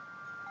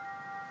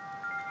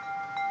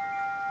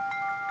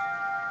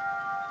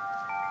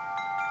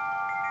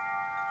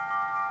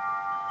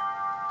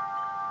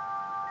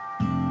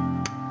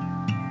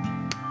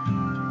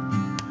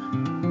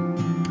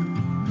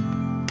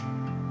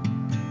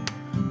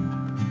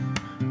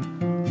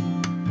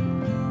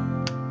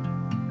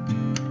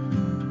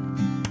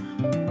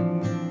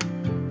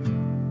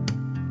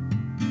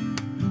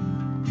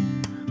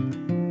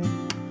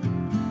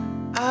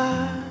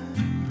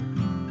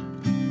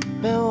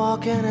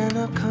walking in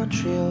a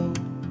country road,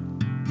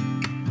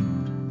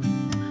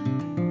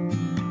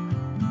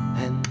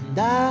 and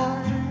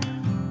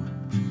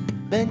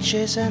I've been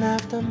chasing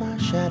after my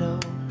shadow.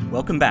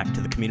 Welcome back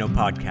to the Camino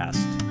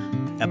Podcast,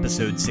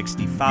 episode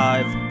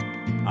 65.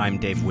 I'm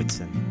Dave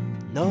Whitson.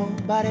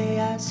 Nobody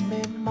asked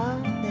me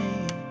my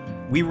name.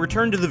 We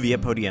return to the Via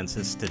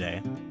Podiensis today,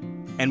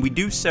 and we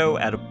do so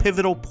at a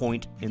pivotal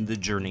point in the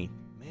journey.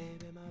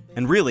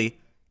 And really,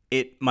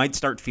 it might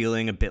start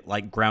feeling a bit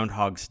like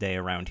Groundhog's Day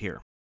around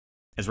here,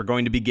 as we're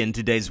going to begin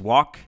today's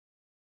walk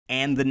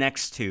and the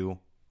next two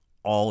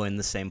all in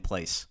the same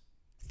place,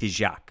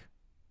 Figeac.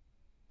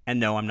 And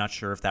no, I'm not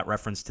sure if that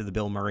reference to the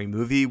Bill Murray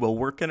movie will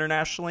work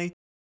internationally,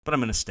 but I'm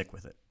going to stick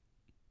with it.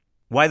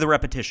 Why the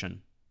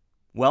repetition?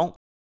 Well,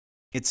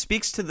 it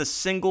speaks to the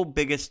single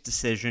biggest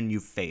decision you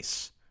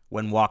face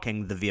when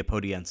walking the Via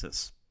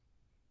Podiensis.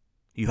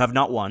 You have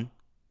not one,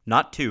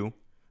 not two,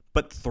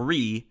 but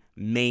three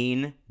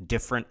main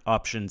different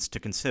options to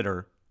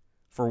consider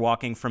for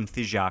walking from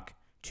Figeac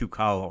to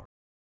Cahors,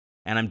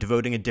 and I'm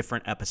devoting a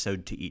different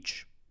episode to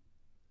each.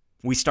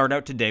 We start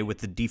out today with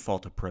the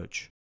default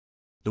approach,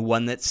 the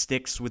one that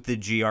sticks with the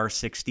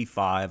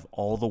GR65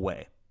 all the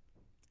way,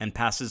 and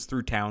passes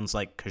through towns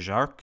like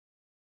Cahors,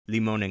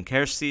 Limogne and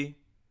Quercy,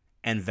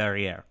 and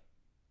Verrières.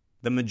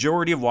 The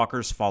majority of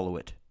walkers follow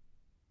it.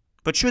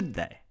 But should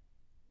they?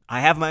 I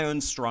have my own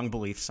strong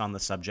beliefs on the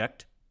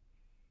subject.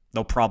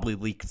 They'll probably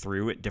leak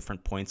through at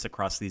different points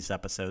across these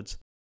episodes.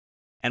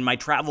 And my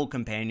travel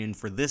companion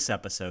for this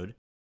episode,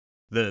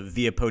 the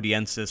Via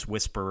Podiensis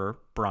whisperer,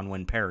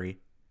 Bronwen Perry,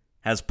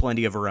 has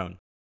plenty of her own.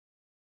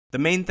 The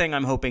main thing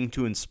I'm hoping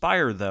to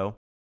inspire, though,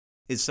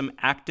 is some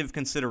active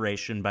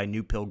consideration by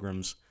new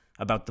pilgrims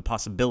about the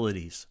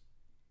possibilities.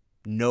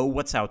 Know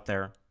what's out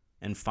there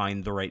and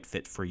find the right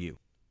fit for you.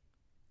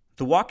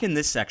 The walk in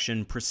this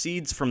section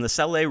proceeds from the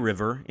Selle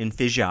River in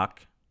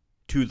Figeac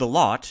to the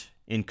Lot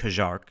in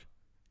Cahors,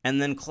 and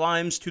then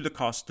climbs to the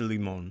Causse de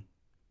Limogne,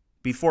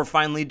 before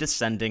finally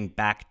descending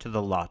back to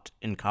the Lot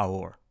in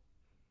Cahors.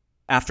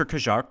 After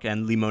Cahors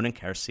and Limogne and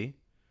Quercy,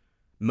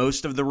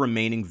 most of the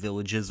remaining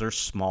villages are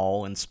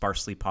small and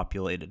sparsely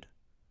populated.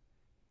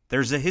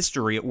 There's a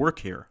history at work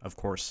here, of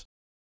course,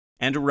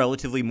 and a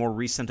relatively more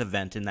recent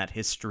event in that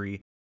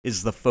history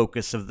is the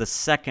focus of the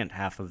second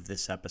half of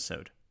this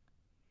episode.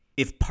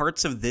 If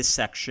parts of this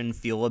section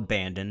feel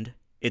abandoned,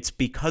 it's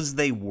because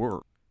they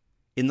were.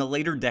 In the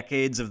later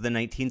decades of the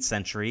 19th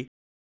century,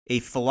 a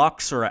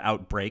phylloxera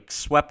outbreak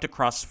swept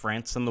across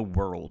France and the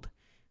world,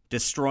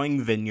 destroying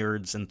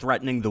vineyards and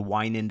threatening the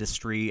wine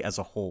industry as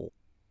a whole.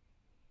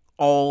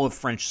 All of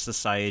French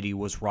society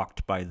was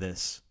rocked by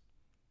this.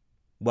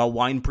 While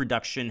wine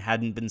production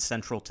hadn't been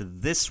central to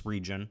this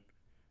region,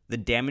 the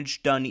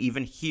damage done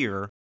even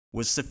here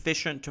was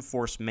sufficient to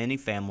force many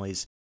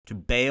families to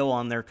bail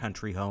on their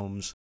country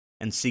homes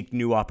and seek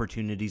new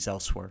opportunities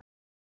elsewhere.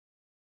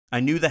 I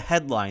knew the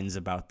headlines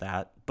about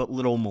that, but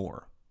little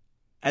more.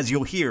 As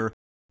you'll hear,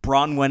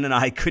 Bronwen and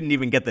I couldn't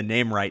even get the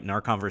name right in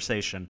our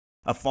conversation,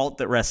 a fault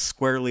that rests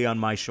squarely on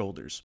my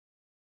shoulders.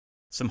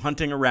 Some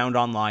hunting around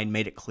online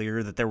made it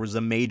clear that there was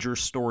a major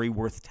story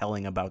worth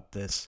telling about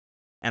this,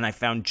 and I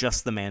found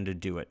just the man to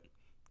do it,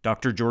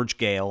 Dr. George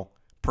Gale,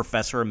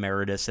 Professor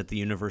Emeritus at the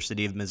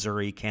University of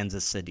Missouri,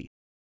 Kansas City.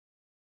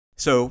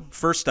 So,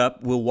 first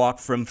up, we'll walk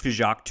from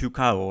Figeac to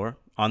Cahors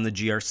on the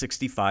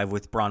GR65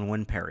 with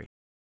Bronwen Perry.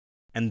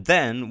 And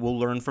then we'll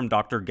learn from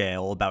Dr.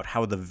 Gale about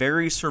how the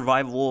very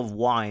survival of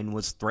wine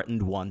was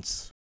threatened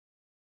once,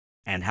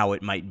 and how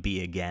it might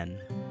be again.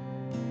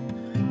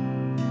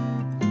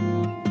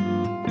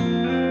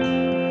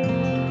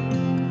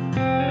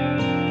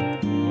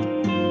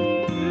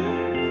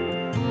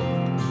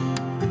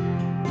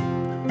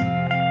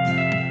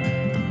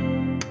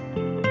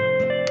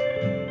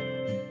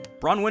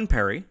 Bronwen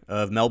Perry,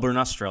 of Melbourne,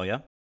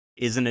 Australia,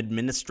 is an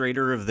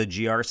administrator of the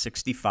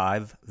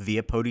GR65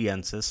 Via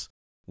Podiensis,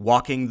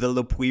 Walking the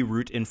Le Puy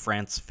Route in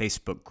France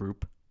Facebook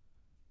group,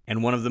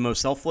 and one of the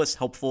most selfless,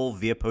 helpful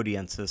Via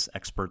Podiensis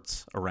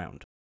experts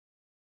around.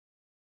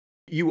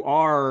 You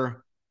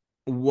are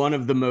one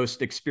of the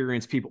most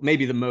experienced people,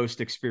 maybe the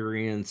most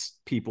experienced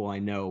people I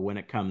know when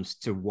it comes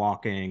to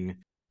walking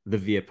the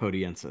Via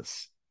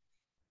Podiensis.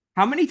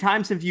 How many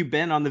times have you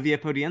been on the Via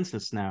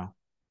Podiensis now?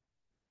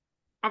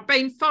 I've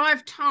been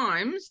 5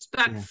 times,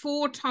 but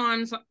 4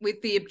 times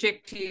with the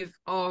objective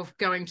of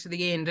going to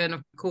the end. And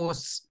of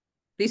course,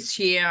 this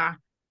year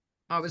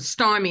I was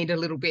stymied a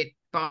little bit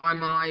by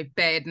my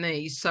bad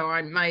knees, so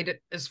I made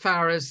it as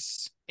far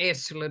as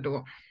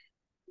Ercelador.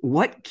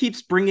 What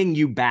keeps bringing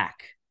you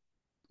back?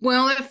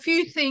 Well, a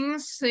few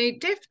things.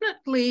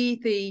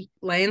 Definitely the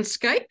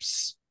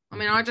landscapes. I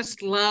mean, I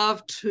just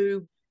love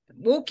to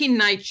walk in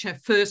nature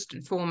first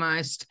and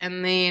foremost,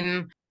 and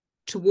then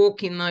to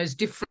walk in those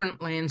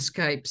different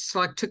landscapes,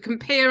 like to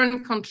compare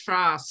and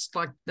contrast,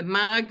 like the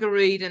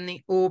Marguerite and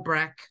the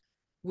Aubrac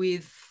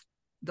with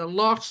the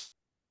Lot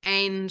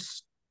and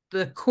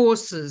the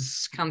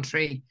Causses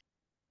country,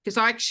 because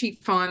I actually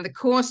find the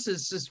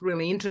Causses is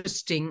really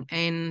interesting.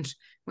 And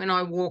when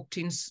I walked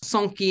in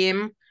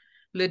Saint-Guillaume,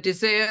 Le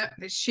Désert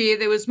this year.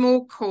 There was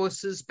more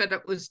courses, but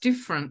it was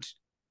different.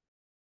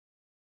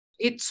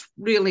 It's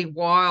really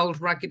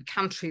wild, rugged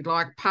country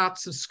like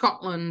parts of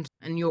Scotland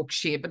and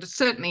Yorkshire, but it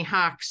certainly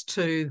harks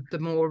to the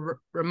more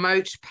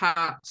remote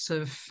parts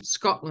of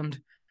Scotland.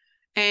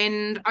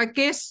 And I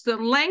guess the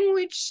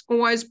language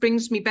always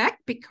brings me back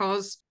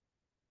because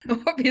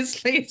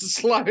obviously it's a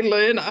slow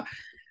learner,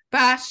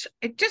 but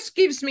it just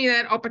gives me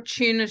that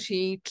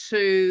opportunity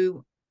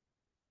to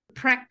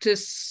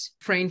practice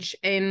French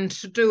and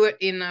to do it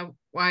in a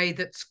way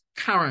that's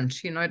current,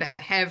 to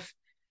have,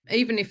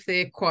 even if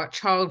they're quite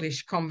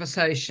childish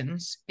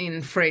conversations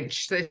in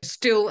French, there's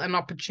still an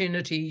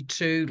opportunity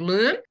to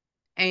learn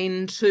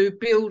and to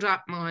build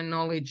up my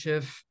knowledge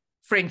of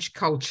French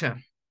culture.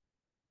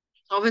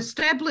 I've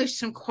established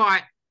some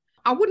quite,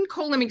 I wouldn't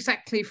call them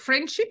exactly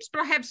friendships,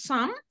 but I have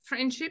some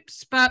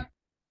friendships, but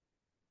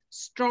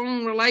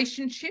strong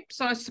relationships,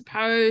 I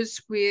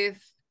suppose,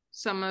 with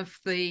some of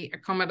the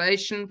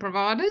accommodation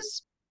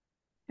providers.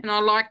 And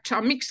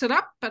I mix it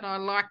up, but I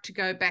like to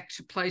go back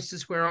to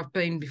places where I've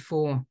been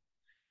before.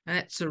 And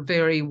that's a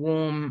very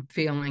warm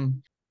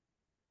feeling.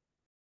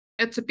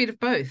 It's a bit of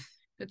both.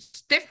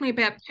 It's definitely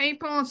about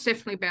people. It's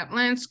definitely about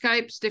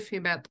landscapes, definitely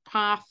about the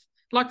path.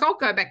 Like I'll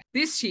go back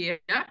this year,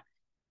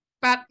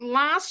 but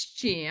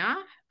last year,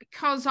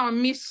 because I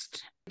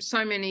missed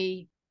so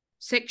many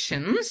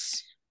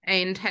sections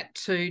and had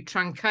to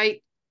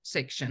truncate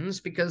sections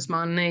because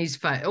my knees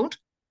failed,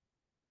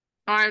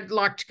 I'd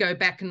like to go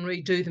back and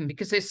redo them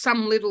because there's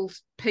some little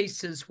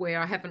pieces where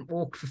I haven't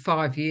walked for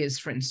 5 years,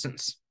 for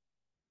instance.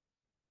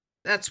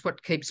 That's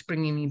what keeps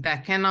bringing me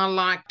back. And I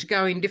like to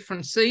go in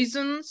different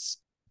seasons.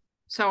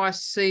 So I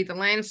see the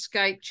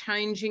landscape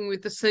changing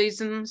with the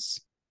seasons,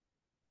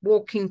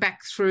 walking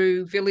back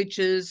through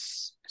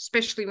villages,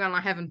 especially when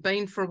I haven't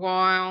been for a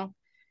while,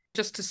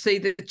 just to see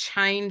the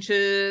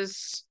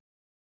changes.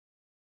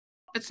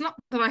 It's not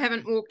that I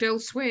haven't walked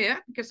elsewhere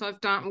because I've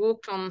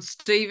walked on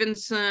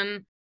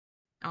Stevenson.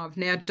 I've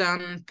now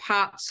done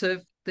parts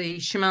of the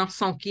Chemin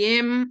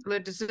Cinquième, Le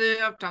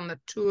Désert. I've done the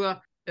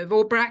Tour of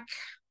Aubrac.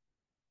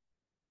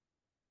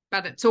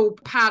 But it's all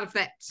part of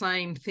that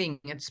same thing.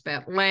 It's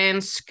about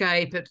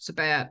landscape, it's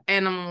about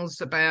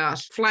animals, about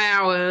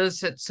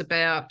flowers, it's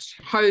about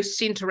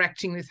hosts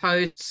interacting with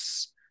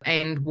hosts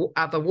and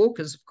other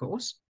walkers, of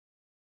course.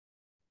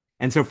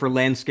 And so for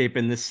landscape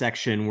in this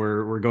section,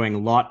 we're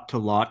going lot to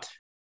lot.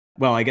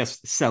 Well, I guess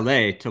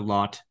Salé to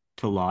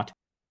lot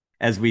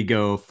as we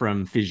go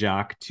from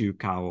Figeac to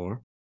Cahors.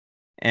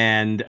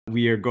 And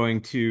we are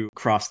going to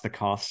cross the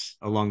Causse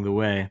along the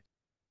way.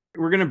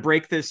 We're going to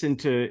break this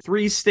into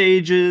 3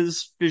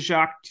 stages,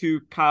 Figeac to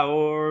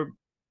Cahors.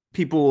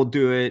 People will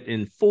do it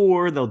in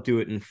 4, they'll do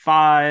it in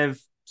 5,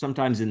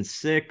 sometimes in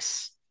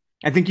 6.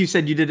 I think you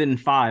said you did it in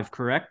 5,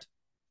 correct?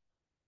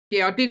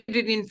 Yeah, I did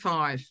it in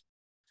 5.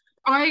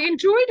 I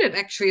enjoyed it,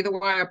 actually, the way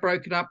I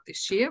broke it up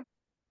this year.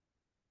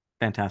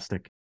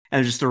 Fantastic.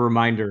 And just a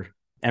reminder,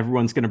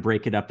 everyone's going to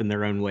break it up in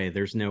their own way.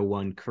 There's no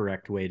one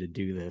correct way to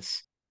do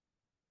this.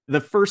 The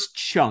first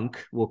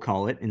chunk, we'll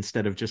call it,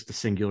 instead of just a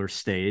singular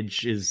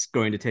stage, is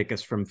going to take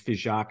us from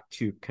Figeac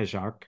to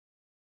Cahors,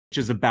 which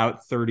is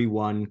about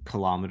 31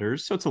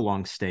 kilometers. So it's a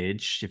long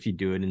stage if you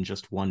do it in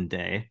just one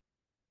day.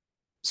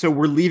 So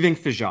we're leaving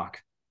Figeac.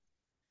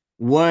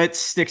 What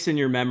sticks in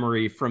your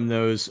memory from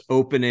those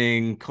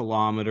opening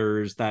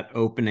kilometers, that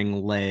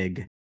opening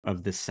leg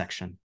of this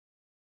section?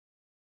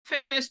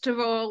 First of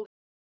all,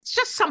 it's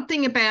just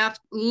something about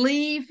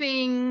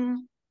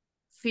leaving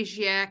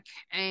Figeac,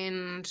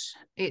 and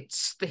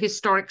it's the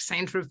historic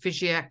centre of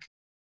Figeac,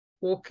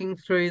 walking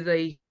through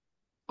the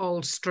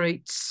old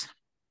streets,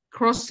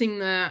 crossing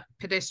the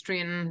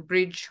pedestrian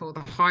bridge or the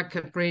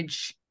hiker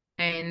bridge,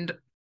 and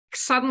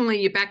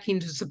suddenly you're back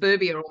into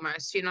suburbia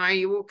almost.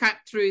 You walk up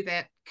through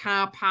that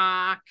car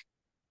park.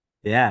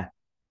 Yeah.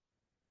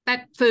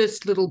 That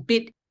first little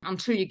bit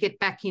until you get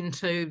back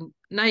into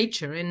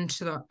nature,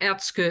 into the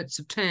outskirts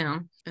of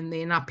town, and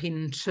then up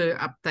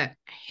that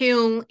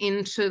hill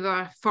into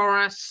the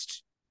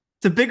forest.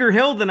 It's a bigger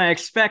hill than I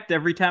expect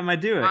every time I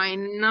do it. I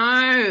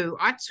know.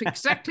 That's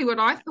exactly what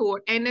I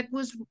thought. And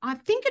I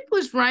think it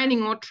was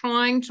raining or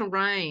trying to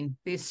rain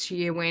this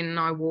year when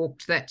I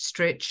walked that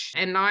stretch,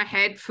 and I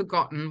had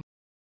forgotten.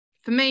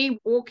 For me,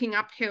 walking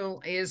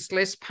uphill is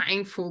less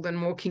painful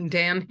than walking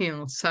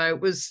downhill. So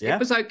it was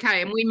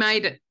okay, and we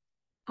made it.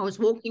 I was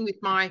walking with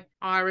my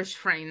Irish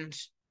friend.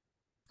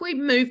 We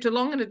moved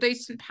along at a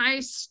decent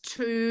pace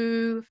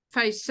to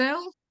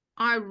Faysal.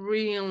 I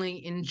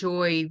really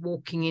enjoy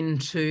walking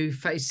into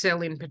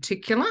Faysal in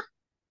particular.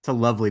 It's a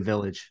lovely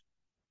village.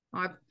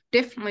 I've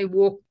definitely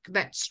walked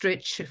that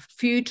stretch a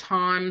few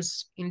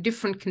times in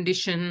different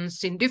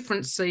conditions, in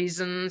different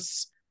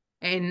seasons.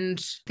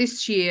 And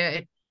this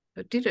year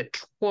I did it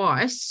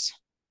twice,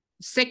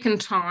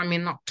 second time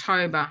in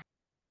October.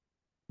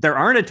 There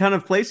aren't a ton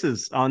of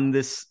places on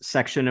this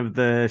section of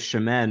the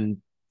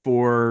Chemin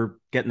for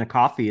getting a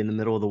coffee in the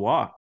middle of the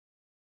walk.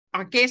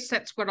 I guess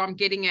that's what I'm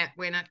getting at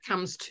when it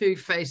comes to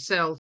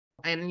Faysal.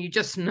 And you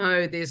just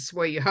know this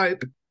where you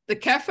hope the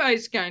cafe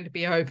is going to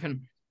be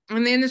open.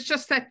 And then there's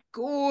just that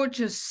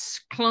gorgeous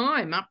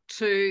climb up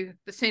to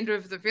the centre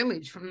of the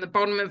village. From the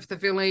bottom of the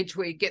village,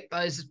 we get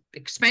those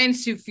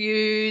expansive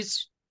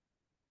views,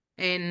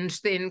 and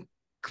then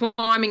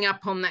climbing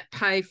up on that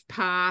paved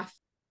path.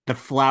 The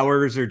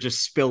flowers are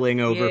just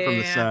spilling over from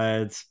the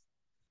sides.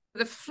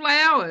 The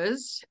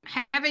flowers,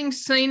 having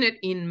seen it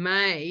in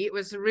May, it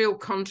was a real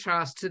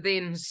contrast to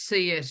then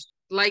see it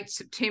late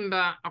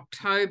September,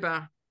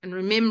 October, and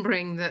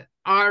remembering that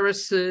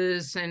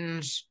irises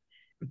and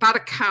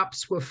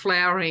buttercups were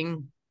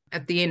flowering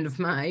at the end of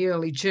May,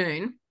 early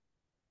June,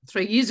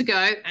 3 years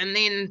ago, and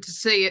then to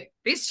see it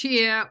this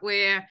year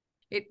where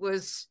it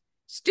was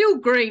still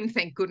green,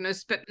 thank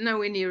goodness, but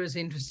nowhere near as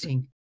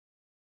interesting.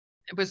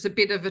 It was a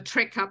bit of a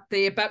trek up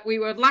there, but we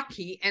were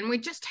lucky, and we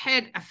just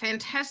had a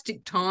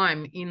fantastic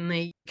time in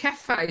the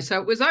cafe. So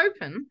it was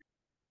open.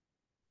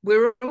 We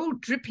were all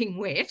dripping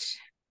wet.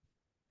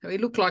 So we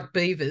looked like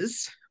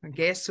beavers, I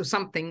guess, or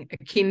something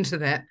akin to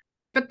that.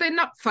 But they're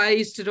not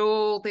phased at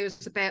all.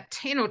 There's about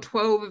 10 or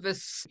 12 of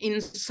us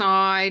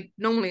inside.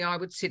 Normally I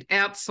would sit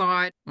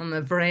outside on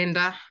the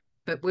veranda,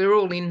 but we're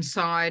all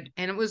inside,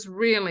 and it was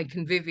really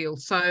convivial.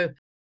 So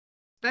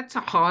that's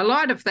a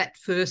highlight of that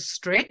first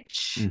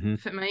stretch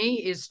for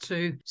me, is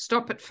to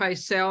stop at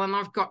Faysal. And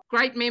I've got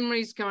great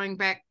memories going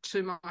back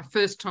to my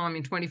first time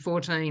in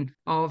 2014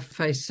 of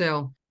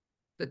Faysal.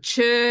 The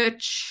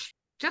church,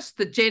 just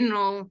the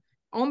general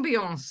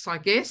ambience, I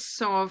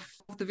guess, of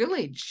the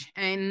village.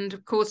 And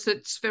of course,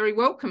 it's very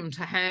welcome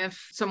to have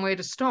somewhere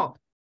to stop.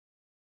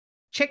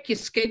 Check your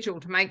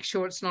schedule to make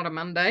sure it's not a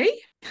Monday.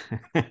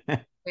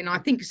 And I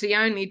think it's the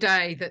only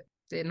day that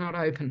they're not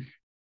open.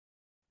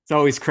 It's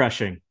always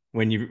crushing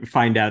when you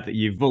find out that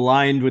you've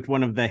aligned with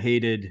one of the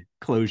hated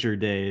closure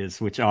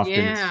days, which often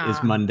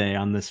is Monday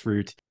on this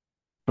route.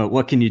 But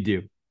what can you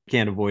do?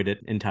 Can't avoid it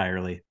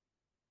entirely.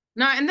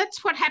 No, and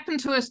that's what happened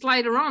to us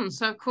later on.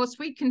 So, of course,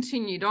 we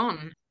continued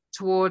on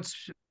towards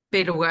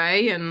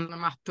Bedouin and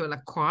Marteau la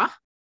Croix.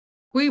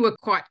 We were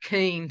quite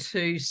keen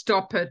to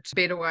stop at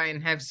Bedouin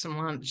and have some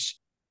lunch,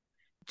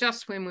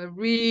 just when we're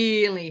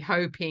really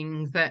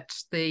hoping that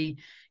the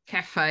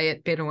cafe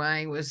at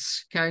Bedouin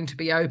was going to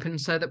be open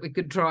so that we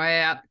could dry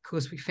out. Of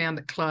course, we found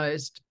it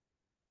closed.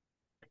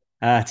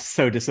 It's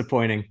so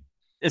disappointing,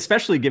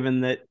 especially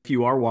given that if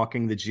you are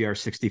walking the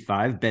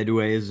GR65,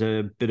 Bedouin is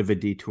a bit of a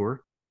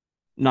detour.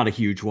 Not a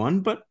huge one,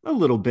 but a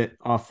little bit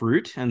off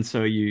route. And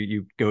so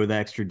you go the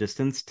extra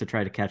distance to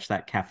try to catch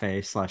that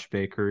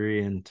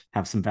cafe/bakery and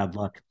have some bad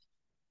luck.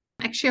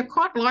 Actually, I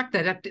quite like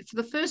that. For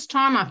the first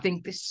time, I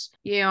think this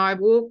year, I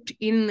walked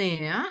in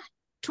there,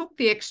 took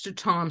the extra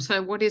time.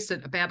 So what is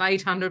it, about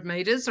 800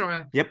 metres or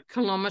a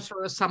kilometre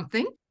or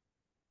something?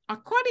 I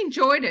quite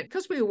enjoyed it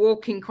because we were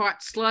walking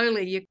quite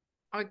slowly.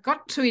 I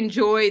got to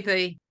enjoy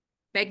the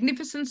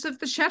magnificence of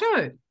the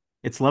chateau.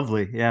 It's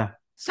lovely, yeah.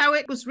 So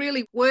it was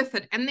really worth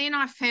it. And then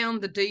I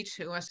found the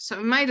detour. So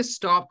we made a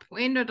stop.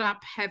 We ended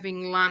up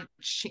having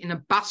lunch in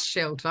a bus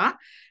shelter,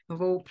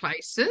 of all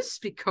places,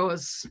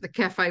 because the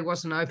cafe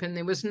wasn't open.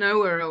 There was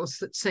nowhere else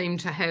that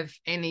seemed to have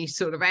any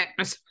sort of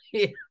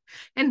atmosphere.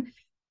 And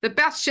the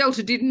bus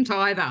shelter didn't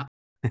either,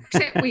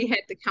 except we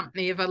had the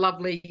company of a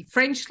lovely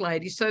French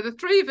lady. So the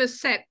three of us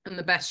sat in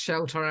the bus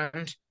shelter,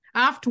 and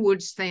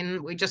afterwards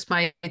then we just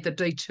made the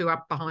detour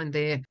up behind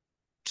there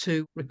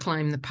to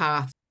reclaim the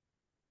path.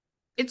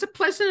 It's a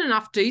pleasant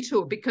enough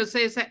detour because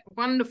there's that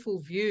wonderful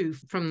view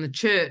from the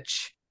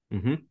church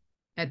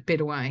at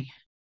Bedouin.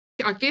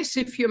 I guess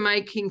if you're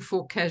making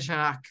for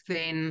Figeac,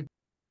 then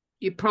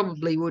you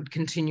probably would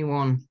continue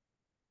on.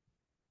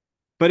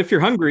 But if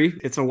you're hungry,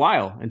 it's a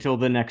while until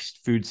the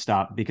next food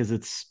stop because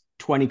it's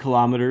 20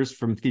 kilometers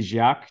from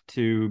Figeac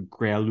to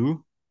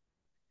Gale.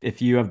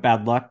 If you have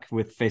bad luck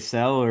with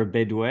Faysal or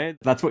Bedouin,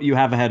 that's what you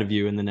have ahead of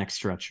you in the next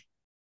stretch.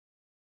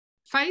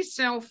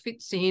 Faysal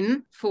fits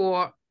in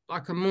for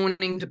like a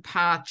morning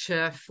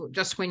departure, for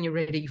just when you're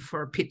ready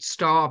for a pit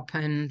stop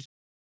and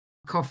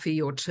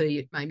coffee or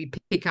tea, maybe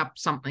pick up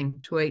something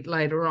to eat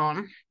later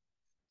on.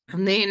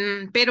 And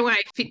then Bedouin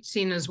fits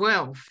in as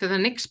well for the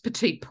next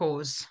petite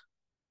pause.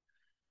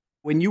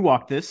 When you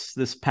walked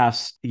this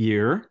past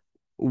year,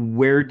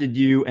 where did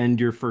you end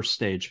your first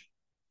stage?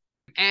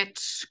 At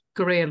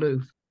Gale.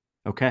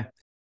 Okay.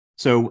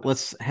 So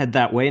let's head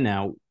that way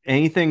now.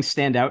 Anything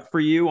stand out for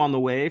you on the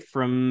way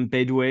from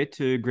Bedouin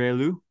to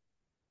Gale?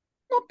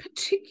 Not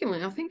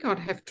particularly. I think I'd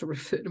have to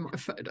refer to my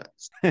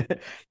photos.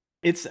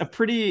 It's a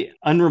pretty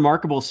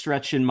unremarkable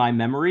stretch in my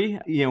memory.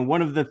 You know,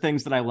 one of the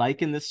things that I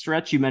like in this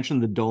stretch, you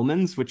mentioned the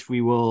dolmens, which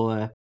we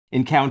will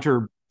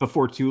encounter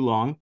before too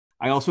long.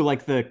 I also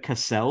like the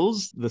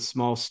cassels, the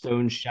small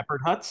stone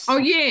shepherd huts. Oh,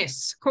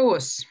 yes, of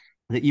course.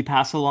 That you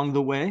pass along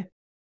the way.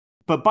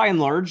 But by and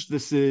large,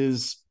 this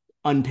is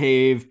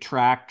unpaved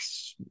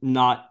tracks,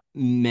 not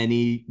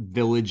many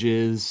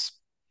villages.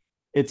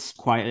 It's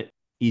quiet,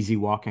 easy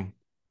walking.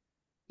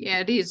 Yeah,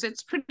 it is.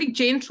 It's pretty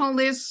gentle.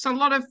 There's a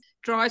lot of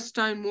dry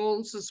stone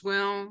walls as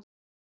well.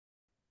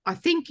 I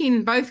think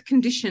in both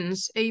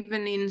conditions,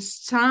 even in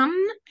sun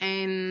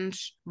and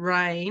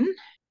rain,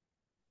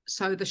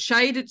 so the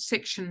shaded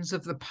sections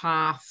of the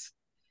path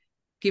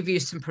give you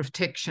some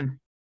protection.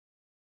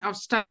 I've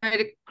stayed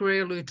at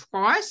Gale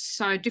twice,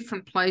 so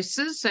different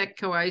places. At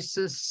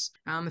Cahors,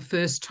 the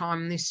first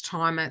time, this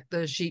time at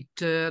the Gite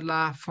de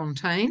la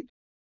Fontaine.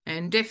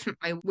 And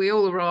definitely we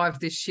all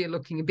arrived this year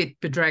looking a bit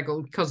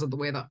bedraggled because of the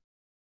weather.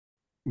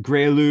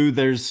 Gale,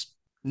 there's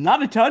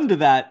not a ton to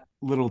that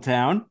little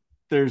town.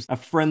 There's a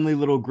friendly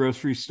little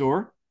grocery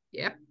store.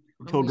 Yep.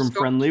 Pilgrim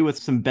friendly with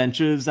some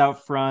benches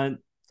out front.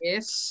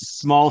 Yes.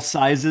 Small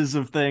sizes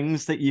of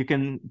things that you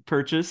can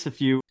purchase if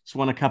you just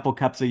want a couple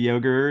cups of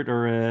yogurt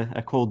or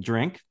a cold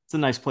drink. It's a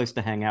nice place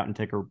to hang out and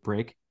take a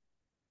break.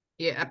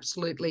 Yeah,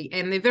 absolutely.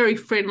 And they're very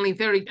friendly,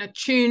 very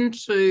attuned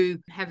to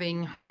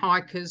having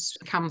hikers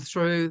come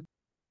through.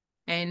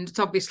 And it's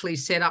obviously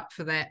set up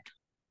for that.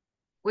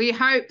 We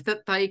hope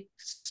that they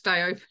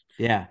stay open.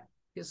 Yeah.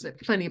 Because there are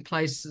plenty of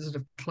places that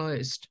have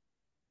closed,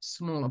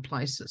 smaller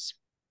places.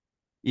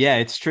 Yeah,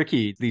 it's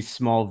tricky. These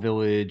small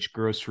village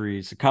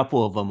groceries, a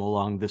couple of them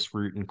along this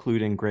route,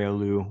 including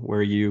Gale,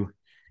 where you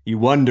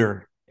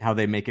wonder how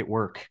they make it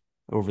work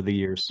over the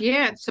years.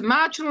 Yeah, it's a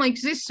marginal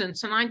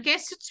existence. And I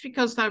guess it's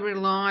because they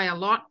rely a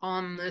lot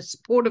on the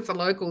support of the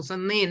locals.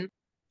 And then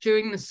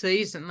during the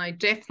season, they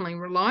definitely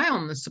rely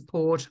on the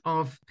support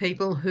of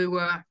people who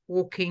are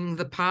walking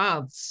the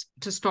paths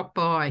to stop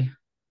by.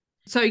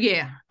 So,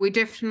 yeah, we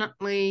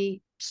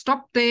definitely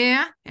stop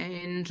there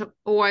and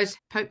always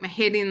poke my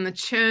head in the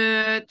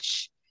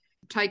church,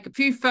 take a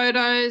few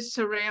photos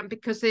around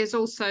because there's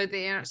also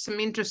there some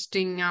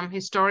interesting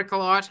historical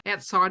art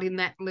outside in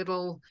that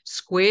little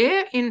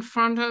square in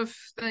front of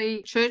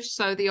the church.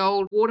 So the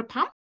old water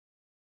pump.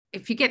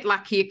 If you get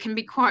lucky, it can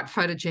be quite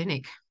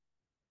photogenic.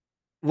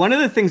 One of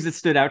the things that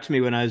stood out to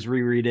me when I was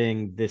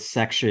rereading this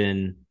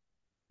section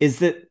is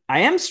that I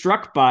am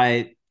struck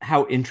by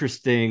how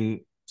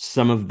interesting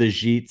some of the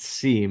gîtes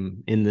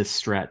seem in this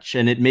stretch.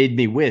 And it made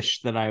me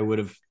wish that I would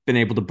have been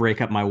able to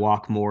break up my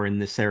walk more in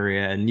this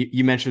area. And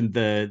you mentioned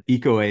the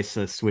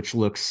eco-oasis, which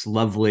looks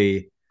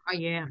lovely. Oh,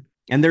 yeah.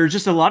 And there are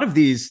just a lot of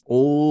these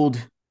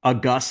old,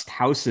 august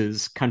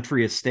houses,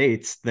 country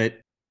estates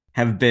that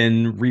have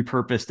been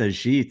repurposed as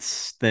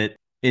gîtes that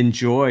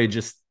enjoy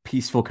just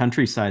peaceful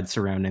countryside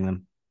surrounding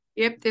them.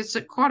 Yep, there's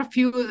quite a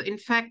few. In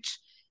fact,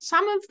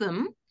 some of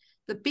them,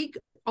 the big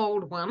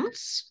old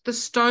ones, the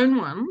stone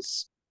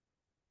ones,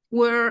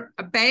 were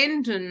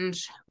abandoned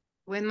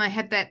when they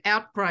had that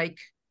outbreak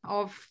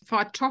of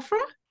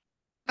Phytophthora.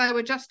 They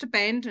were just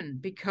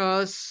abandoned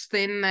because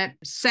then that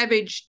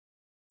savaged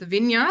the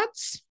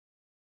vineyards.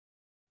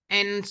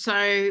 And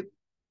so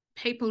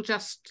people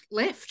just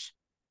left.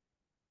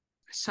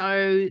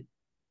 So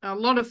a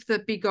lot of the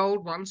big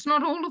old ones,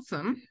 not all of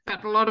them,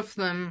 but a lot of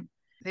them,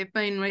 they've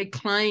been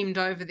reclaimed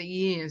over the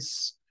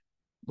years.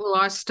 Well,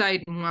 I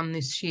stayed in one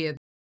this year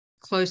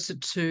closer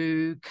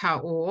to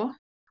Cahors.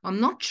 I'm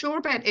not sure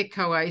about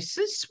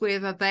Eco-Oasis,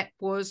 whether that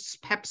was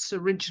perhaps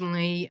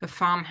originally a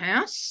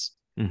farmhouse.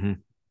 Mm-hmm.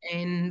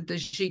 And the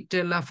Gite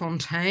de la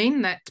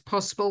Fontaine, that's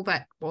possible.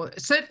 That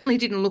certainly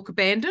didn't look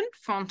abandoned,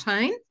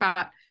 Fontaine,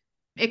 but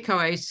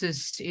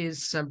Eco-Oasis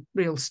is a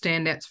real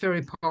standout. It's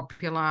very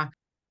popular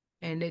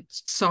and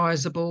it's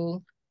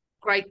sizable.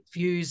 Great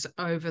views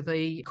over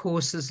the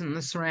courses and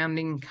the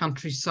surrounding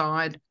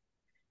countryside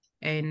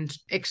and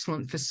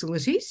excellent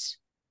facilities.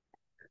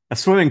 A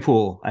swimming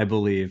pool, I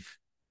believe.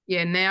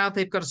 Yeah, now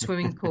they've got a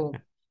swimming pool.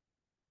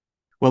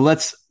 Well,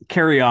 let's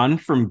carry on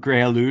from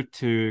Gale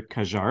to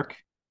Cajarc,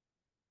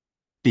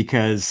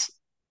 because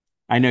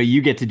I know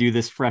you get to do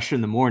this fresh in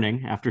the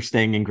morning after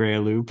staying in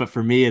Gale, but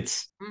for me,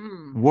 it's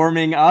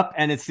warming up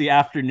and it's the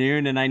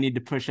afternoon and I need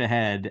to push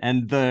ahead.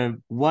 And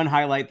the one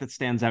highlight that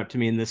stands out to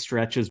me in this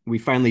stretch is we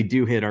finally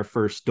do hit our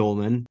first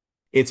dolmen.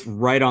 It's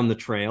right on the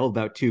trail,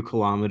 about 2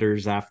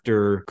 kilometers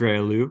after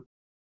Gale,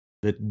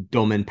 the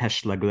Dolmen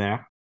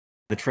Pêche-la-Glaire.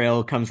 The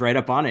trail comes right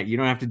up on it. You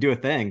don't have to do a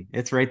thing.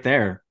 It's right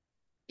there.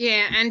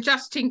 Yeah, and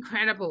just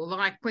incredible.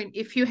 Like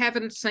if you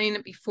haven't seen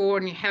it before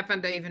and you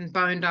haven't even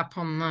boned up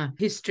on the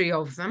history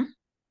of them,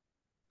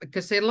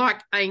 because they're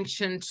like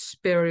ancient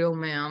burial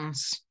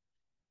mounds.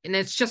 And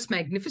it's just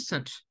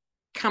magnificent.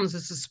 Comes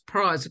as a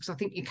surprise because I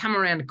think you come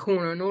around a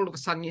corner and all of a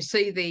sudden you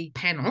see the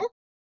panel.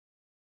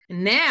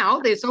 And now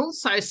there's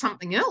also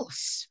something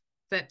else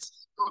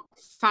that's not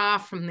far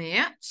from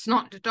there. It's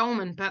not the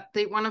dolmen, but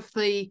one of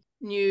the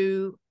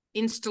new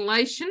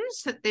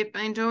installations that they've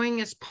been doing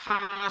as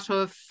part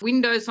of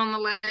Windows on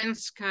the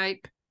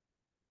Landscape.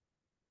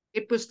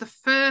 It was the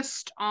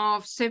first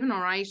of 7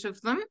 or 8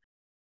 of them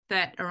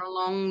that are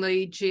along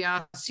the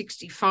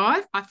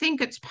GR65. I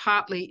think it's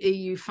partly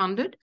EU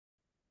funded.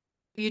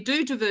 You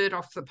do divert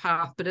off the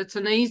path, but it's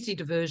an easy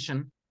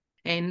diversion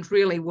and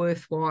really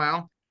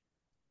worthwhile.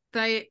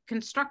 They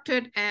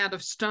constructed out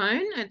of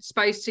stone. It's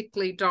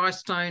basically dry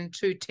stone,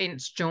 2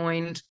 tents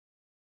joined.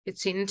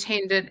 It's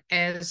intended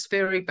as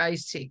very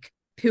basic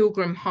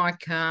pilgrim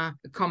hiker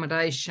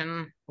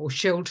accommodation or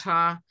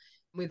shelter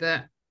with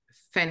a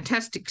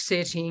fantastic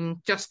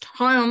setting, just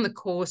high on the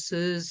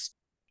courses.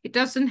 It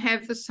doesn't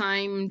have the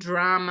same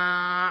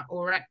drama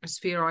or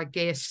atmosphere, I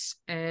guess,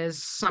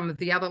 as some of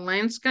the other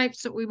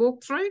landscapes that we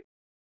walk through,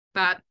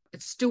 but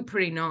it's still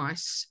pretty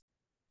nice.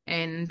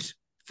 And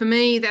for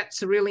me,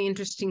 that's a really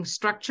interesting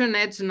structure and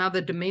adds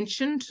another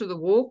dimension to the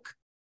walk.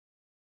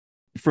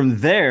 From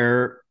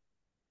there,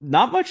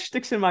 not much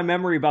sticks in my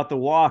memory about the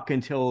walk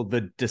until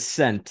the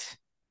descent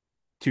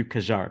to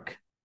Cajarc.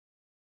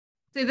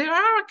 So there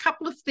are a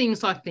couple of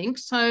things, I think.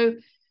 So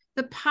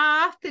the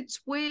path,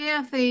 it's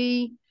where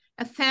the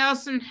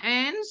 1,000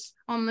 Hands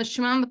on the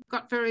Chemin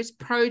got various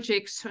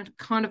projects to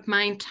kind of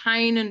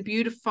maintain and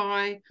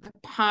beautify the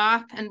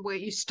path, and where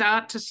you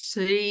start to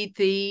see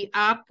the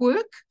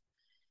artwork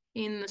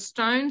in the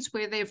stones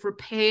where they've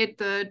repaired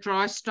the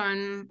dry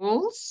stone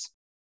walls.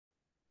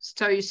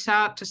 So you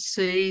start to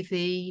see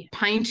the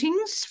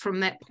paintings from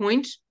that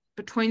point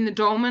between the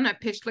dolmen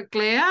at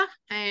Pechlaglaire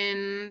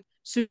and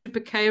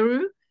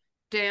Supercaru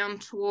down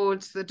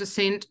towards the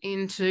descent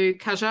into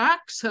Cajarc.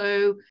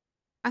 So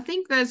I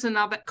think there's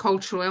another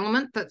cultural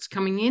element that's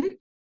coming in,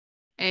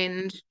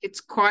 and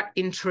it's quite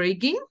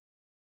intriguing.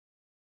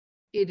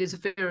 It is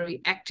a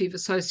very active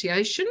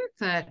association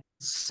that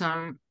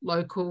some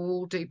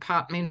local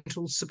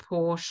departmental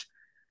support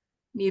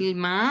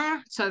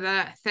Nilmar. So there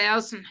are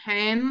 1,000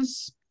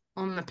 Hands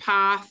on the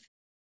path.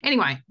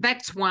 Anyway,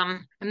 that's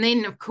one. And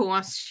then, of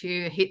course,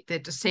 you hit the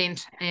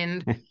descent,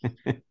 and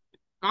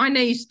my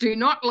knees do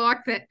not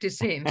like that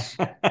descent.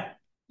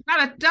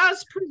 But it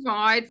does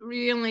provide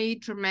really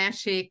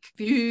dramatic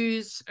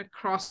views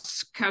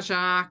across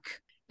Cajarc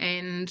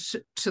and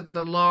to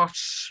the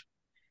Loche.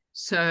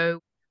 So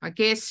I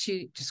guess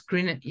you just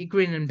grin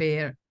and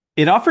bear it.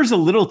 It offers a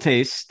little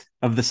taste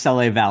of the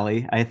Selle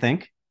Valley, I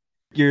think.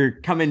 You're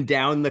coming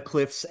down the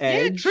cliff's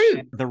edge,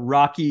 true. The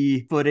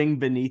rocky footing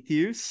beneath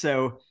you.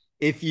 So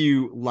if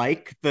you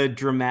like the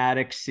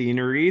dramatic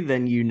scenery,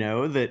 then you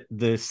know that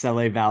the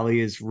Selle Valley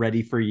is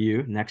ready for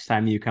you next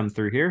time you come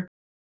through here.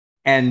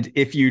 And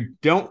if you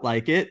don't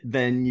like it,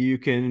 then you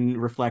can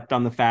reflect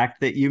on the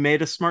fact that you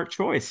made a smart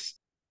choice,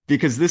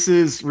 because this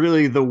is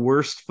really the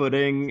worst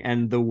footing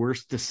and the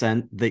worst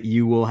descent that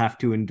you will have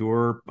to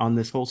endure on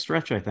this whole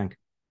stretch, I think.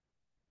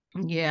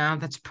 Yeah,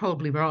 that's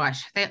probably right.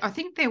 I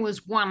think there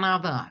was one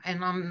other,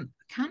 and I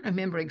can't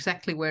remember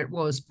exactly where it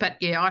was. But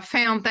yeah, I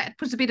found that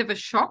was a bit of a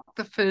shock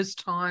the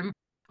first time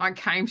I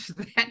came to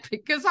that,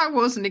 because I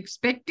wasn't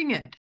expecting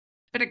it.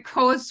 But of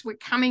course, we're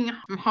coming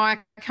from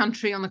high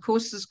country on the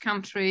Causses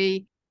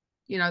country,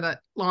 the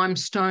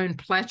limestone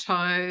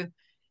plateau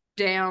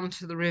down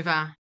to the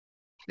river.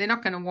 They're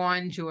not going to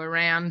wind you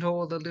around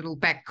all the little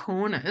back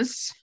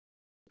corners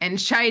and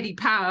shady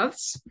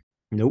paths.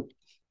 Nope.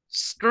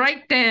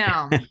 Straight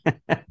down.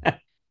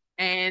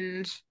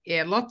 And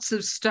yeah, lots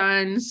of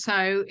stones.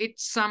 So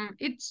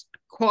it's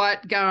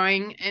quiet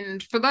going.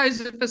 And for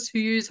those of us who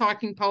use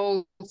hiking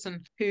poles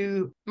and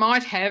who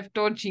might have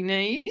dodgy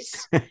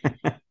knees,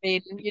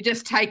 then you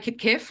just take it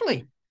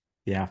carefully.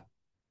 Yeah.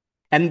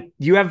 And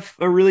you have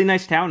a really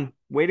nice town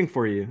waiting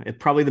for you. It's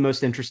probably the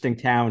most interesting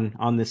town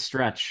on this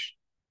stretch.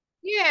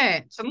 Yeah,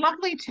 it's a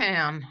lovely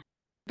town.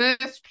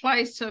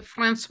 Birthplace of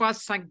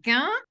Francoise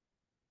Sagan,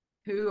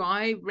 who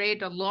I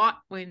read a lot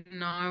when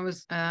I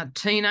was a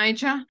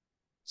teenager.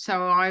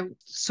 So I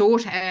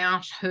sought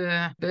out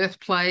her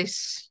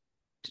birthplace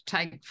to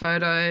take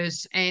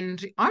photos,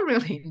 and I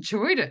really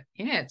enjoyed it.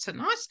 Yeah, it's a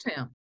nice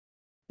town.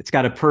 It's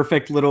got a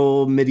perfect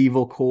little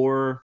medieval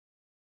core.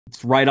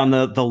 It's right on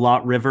the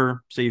Lot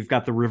River. So you've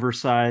got the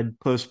riverside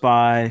close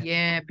by.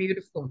 Yeah,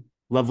 beautiful.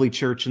 Lovely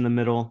church in the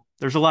middle.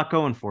 There's a lot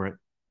going for it.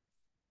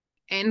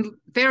 And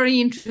very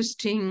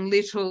interesting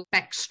little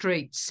back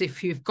streets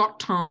if you've got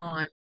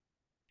time.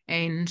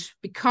 And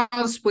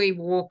because we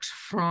walked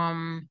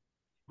from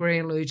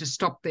Gale to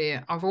stop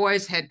there, I've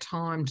always had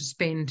time to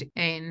spend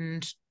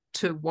and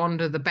to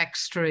wander the back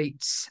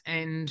streets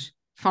and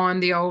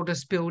find the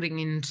oldest building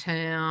in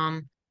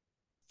town,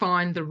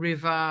 find the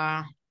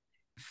river,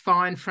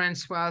 find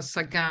Francoise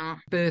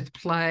Sagan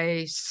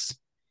birthplace,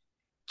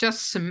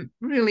 just some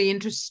really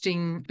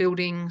interesting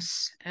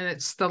buildings. And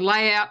the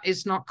layout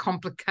is not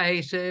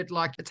complicated,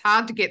 like it's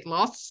hard to get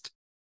lost.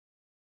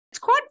 It's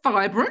quite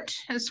vibrant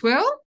as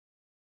well.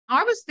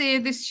 I was there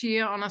this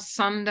year on a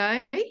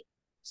Sunday,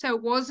 so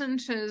it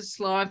wasn't as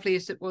lively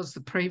as it was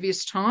the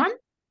previous time,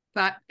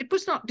 but it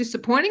was not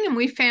disappointing, and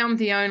we found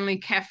the only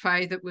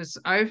cafe that was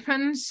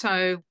open,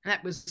 so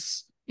that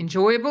was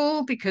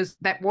enjoyable because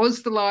that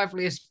was the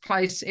liveliest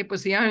place. It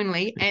was the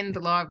only and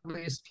the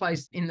liveliest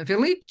place in the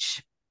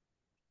village.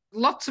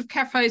 Lots of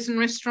cafes and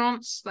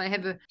restaurants. They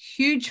have a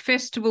huge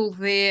festival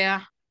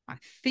there. I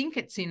think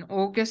it's in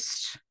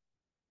August,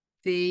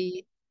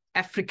 the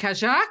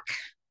Africajac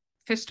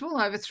festival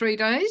over 3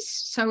 days.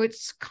 So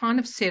it's kind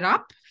of set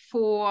up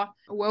for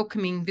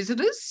welcoming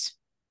visitors.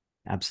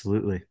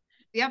 Absolutely.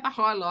 The other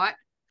highlight,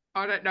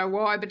 I don't know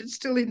why, but it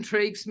still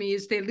intrigues me,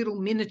 is their little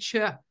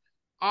miniature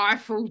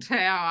Eiffel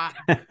Tower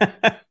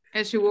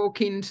as you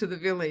walk into the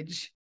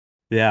village.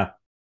 Yeah.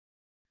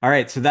 All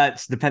right. So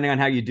that's, depending on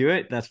how you do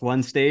it, that's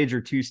 1 stage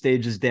or 2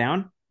 stages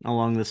down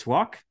along this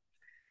walk.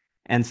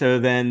 And so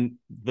then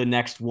the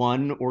next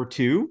 1 or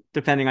 2,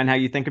 depending on how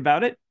you think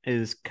about it,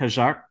 is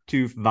Cajarc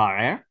to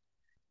Varennes,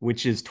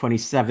 which is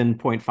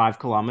 27.5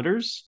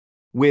 kilometers.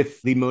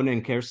 with Limone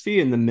and Quercy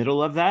in the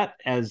middle of that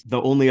as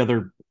the only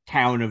other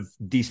town of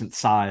decent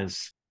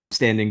size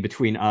standing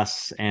between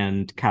us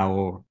and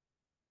Cahors.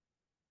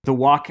 The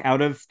walk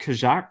out of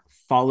Figeac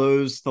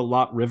follows the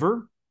Lot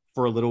River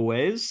for a little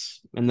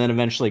ways and then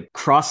eventually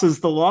crosses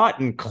the Lot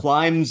and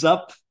climbs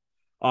up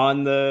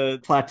on the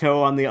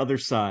plateau on the other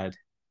side.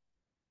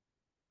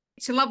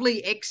 It's a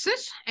lovely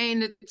exit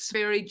and it's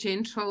very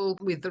gentle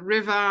with the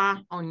river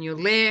on your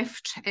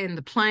left and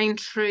the plane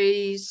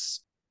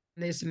trees.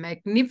 There's a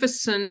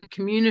magnificent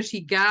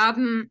community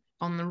garden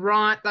on the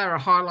right. They're a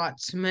highlight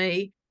to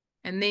me.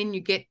 And then you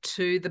get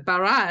to the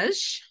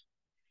barrage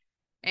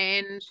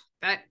and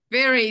that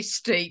very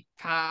steep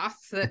path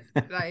that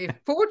they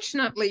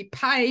fortunately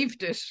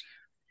paved it.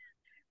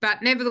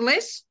 But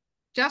nevertheless,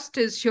 just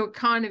as you're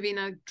kind of in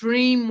a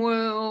dream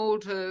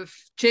world of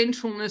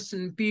gentleness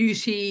and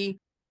beauty,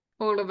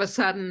 all of a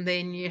sudden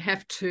then you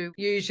have to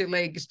use your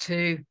legs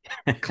to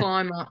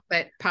climb up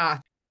that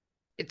path.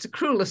 It's a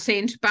cruel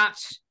ascent, but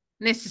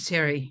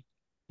necessary.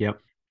 Yep.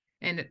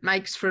 And it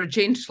makes for a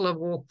gentler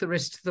walk the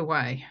rest of the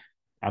way.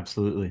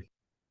 Absolutely.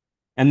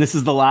 And this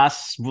is the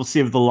last we'll see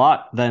of the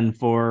lot then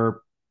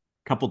for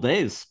a couple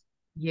days.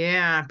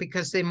 Yeah,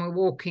 because then we're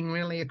walking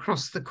really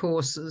across the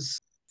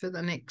courses for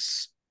the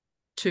next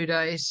 2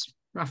 days,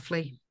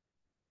 roughly.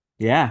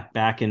 Yeah,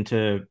 back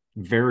into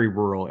very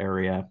rural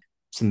area.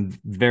 Some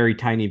very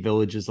tiny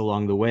villages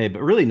along the way,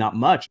 but really not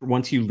much.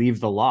 Once you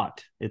leave the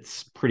lot,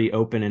 it's pretty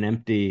open and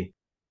empty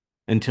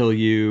until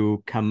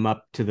you come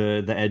up to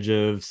the edge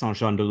of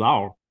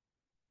Saint-Jean-de-Lard.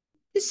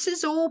 This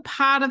is all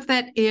part of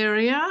that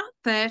area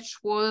that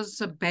was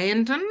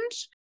abandoned.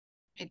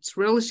 It's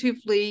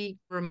relatively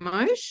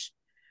remote.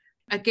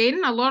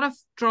 Again, a lot of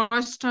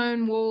dry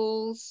stone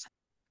walls,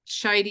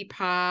 shady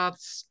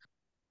paths,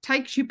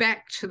 takes you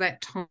back to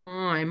that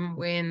time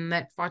when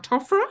that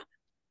Phytophthora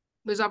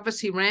was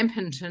obviously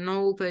rampant and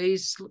all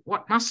these,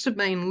 what must have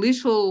been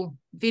little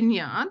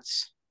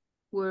vineyards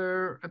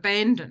were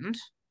abandoned.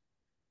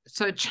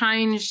 So it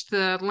changed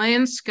the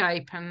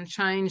landscape and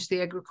changed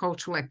the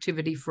agricultural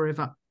activity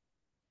forever.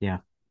 Yeah.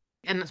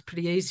 And it's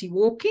pretty easy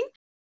walking.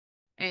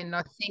 And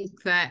I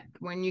think that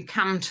when you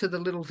come to the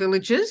little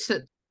villages,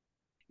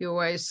 you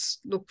always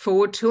look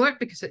forward to it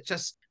because it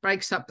just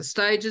breaks up the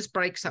stages,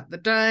 breaks up the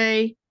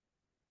day.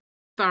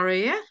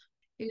 Barrière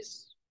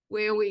is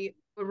where we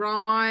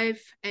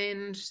arrive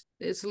and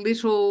there's a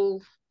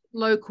little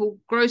local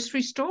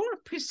grocery store,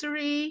 a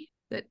pisserie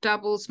that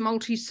doubles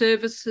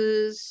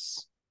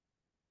multi-services.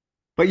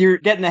 But you're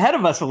getting ahead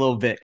of us a little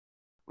bit.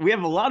 We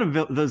have a lot of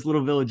those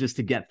little villages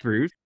to get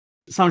through.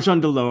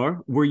 Saint-Jean-de-Lard,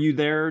 were you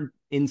there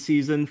in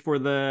season for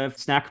the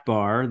snack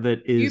bar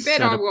that is? You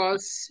bet I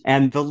was.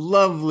 And the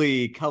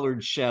lovely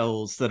colored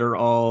shells that are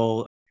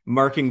all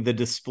marking the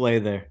display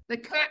there. The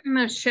curtain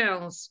of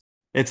shells.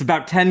 It's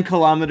about 10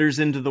 kilometers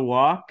into the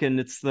walk, and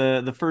it's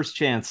the first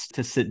chance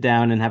to sit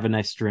down and have a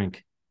nice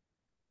drink.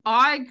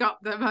 I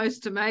got the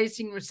most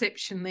amazing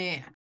reception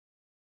there.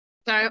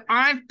 So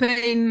I've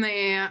been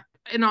there,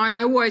 and I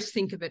always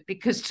think of it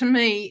because to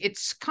me,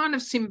 it's kind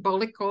of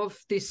symbolic of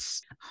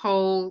this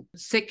whole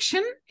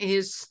section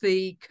is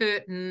the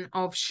curtain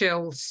of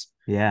shells.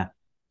 Yeah.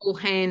 All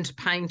hand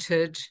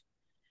painted,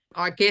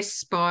 I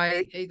guess,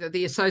 by either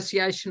the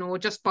association or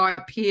just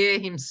by Pierre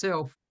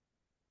himself.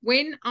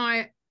 When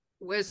I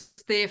was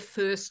there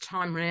first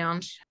time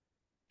round,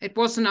 it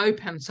wasn't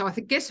open. So I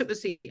guess it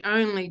was the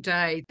only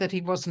day that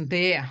he wasn't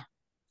there.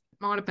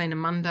 It might have been a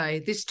Monday.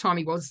 This time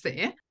he was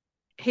there.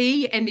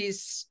 He and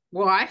his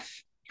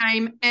wife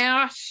came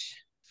out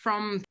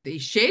from the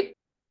shed,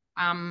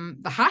 the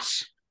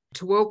hut,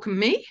 to welcome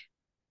me,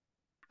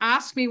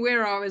 asked me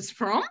where I was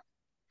from.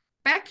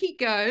 Back he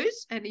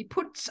goes and he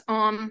puts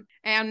on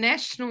our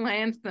national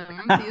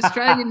anthem, the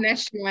Australian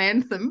national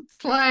anthem,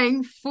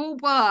 playing full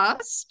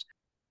blast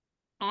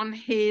on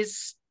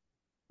his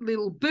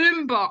little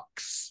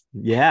boombox.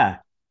 Yeah.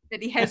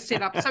 That he has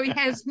set up. So he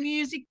has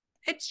music.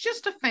 It's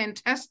just a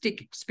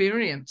fantastic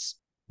experience.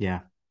 Yeah.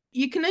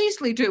 You can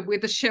easily do it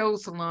with the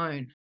shells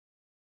alone.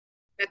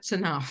 That's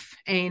enough.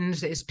 And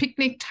there's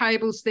picnic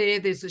tables there.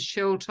 There's a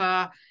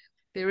shelter.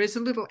 There is a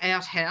little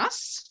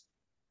outhouse.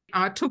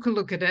 I took a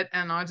look at it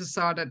and I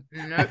decided,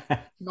 nope,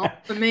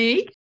 not for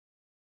me.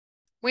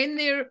 When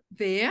they're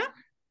there,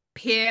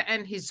 Pierre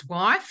and his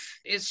wife,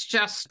 it's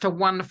just a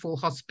wonderful,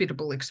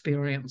 hospitable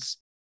experience.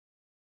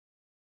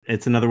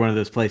 It's another one of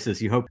those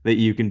places you hope that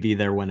you can be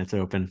there when it's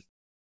open.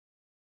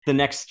 The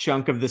next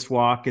chunk of this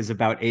walk is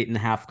about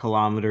 8.5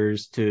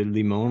 kilometers to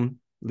Limogne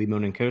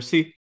and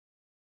Quercy.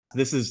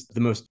 This is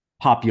the most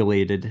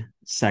populated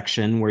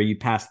section where you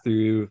pass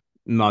through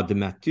Mas de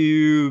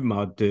Mathieu,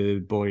 Mas de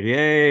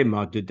Boyer,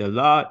 Mas de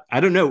Delat. I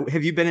don't know.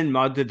 Have you been in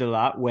Mas de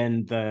Delat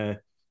when the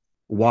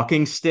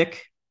walking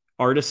stick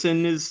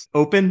artisan is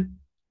open?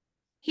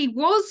 He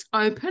was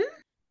open,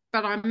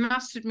 but I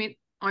must admit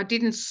I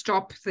didn't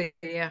stop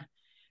there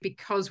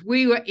because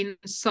we were in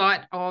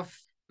sight of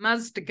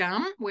Mas de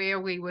Gam, where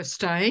we were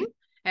staying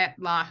at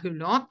La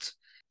Hulotte.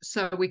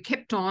 So we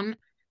kept on.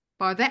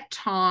 By that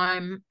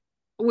time,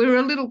 we were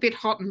a little bit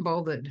hot and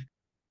bothered.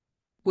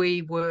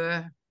 we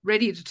were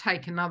ready to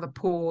take another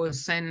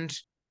pause, and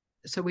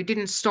so we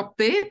didn't stop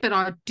there, but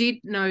I did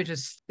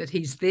notice that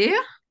he's there.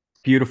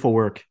 Beautiful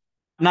work.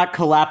 Not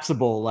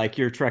collapsible like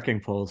your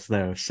trekking poles,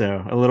 though,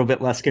 so a little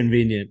bit less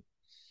convenient.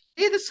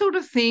 They're the sort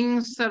of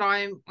things that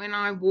when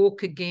I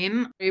walk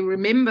again, I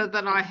remember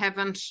that I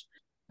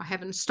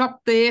haven't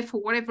stopped there for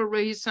whatever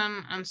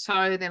reason, and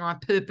so then I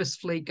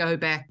purposefully go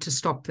back to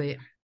stop there.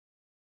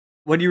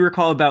 What do you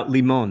recall about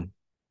Limogne?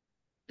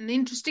 An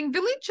interesting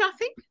village, I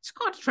think. It's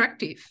quite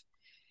attractive.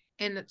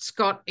 And it's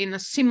got, in a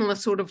similar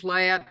sort of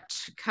layout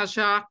to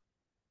Cahors,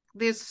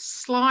 there's a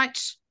slight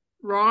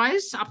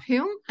rise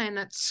uphill, and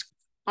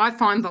I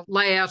find the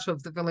layout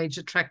of the village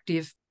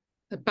attractive.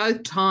 At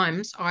both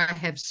times, I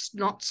have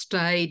not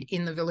stayed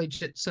in the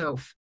village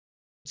itself.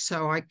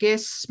 So I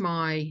guess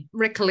my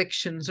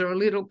recollections are a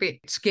little bit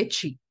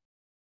sketchy.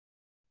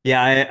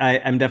 Yeah,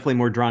 I'm definitely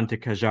more drawn to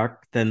Cajarc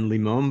than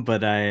Limogne,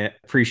 but I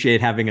appreciate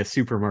having a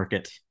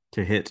supermarket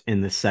to hit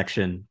in this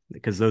section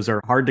because those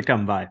are hard to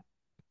come by.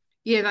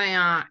 Yeah, they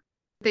are.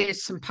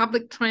 There's some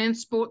public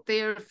transport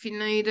there if you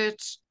need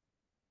it.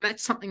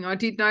 That's something I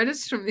did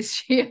notice from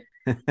this year,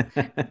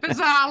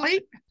 bizarrely.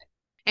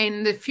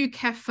 And a few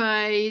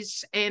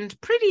cafes and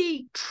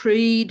pretty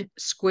treed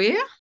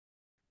square.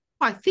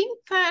 I think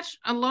that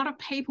a lot of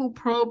people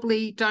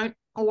probably don't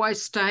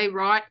always stay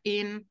right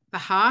in the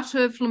heart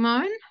of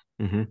Limogne.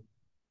 Mm-hmm.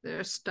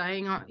 They're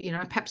staying,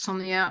 perhaps on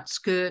the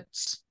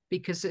outskirts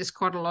because there's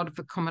quite a lot of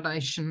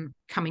accommodation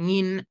coming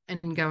in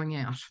and going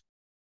out.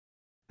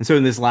 And so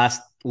in this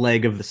last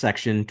leg of the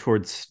section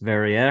towards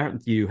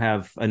Verrières, you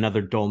have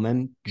another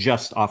dolmen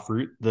just off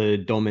route, the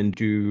Dolmen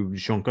du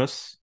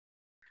Joncas,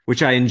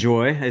 which I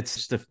enjoy. It's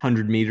just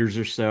 100 meters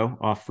or so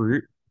off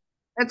route.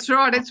 That's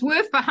right. It's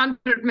worth the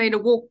 100-meter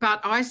walk,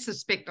 but I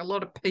suspect a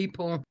lot of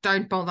people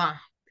don't bother.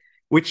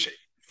 Which,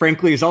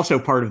 frankly, is also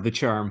part of the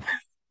charm.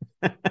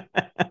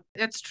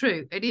 That's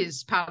true. It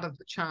is part of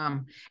the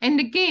charm. And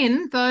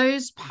again,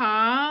 those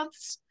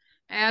paths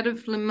out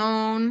of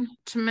Limogne,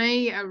 to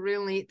me, are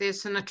really,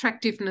 there's an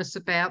attractiveness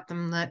about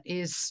them that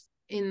is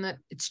in that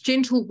it's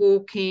gentle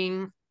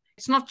walking.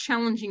 It's not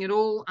challenging at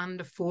all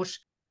underfoot.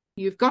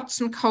 You've got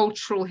some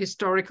cultural,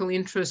 historical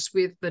interests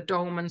with the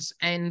dolmens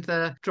and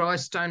the dry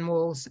stone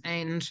walls,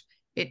 and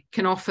it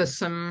can offer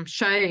some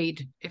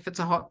shade if it's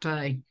a hot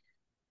day.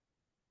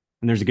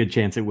 And there's a good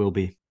chance it will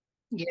be.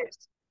 Yes.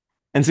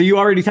 And so you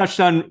already touched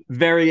on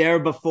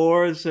Verrières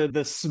before, so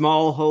the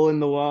small hole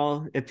in the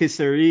wall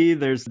épicerie,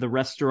 there's the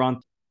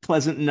restaurant,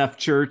 pleasant enough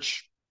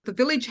church. The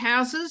village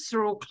houses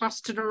are all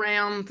clustered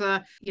around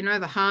the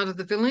heart of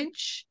the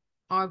village.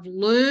 I've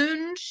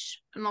learned,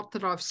 not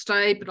that I've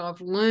stayed, but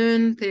I've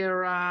learned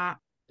there are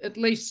at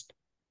least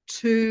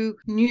 2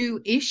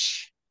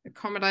 new-ish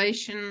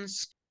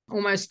accommodations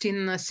almost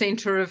in the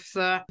centre of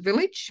the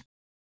village.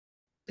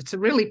 It's a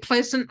really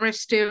pleasant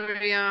rest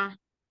area.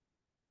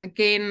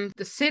 Again,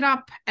 the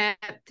setup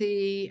at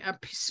the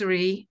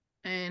épicerie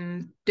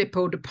and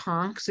dépôt de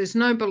pain, because there's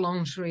no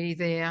boulangerie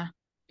there,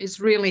 is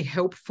really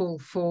helpful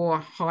for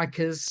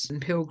hikers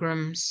and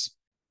pilgrims.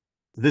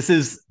 This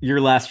is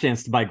your last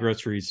chance to buy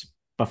groceries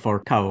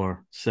before Cahors,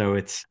 so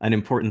it's an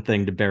important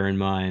thing to bear in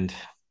mind.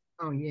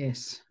 Oh,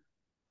 yes.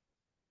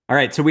 All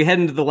right, so we head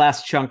into the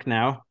last chunk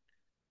now.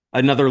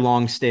 Another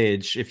long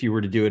stage if you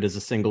were to do it as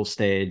a single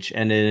stage.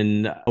 And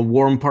in a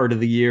warm part of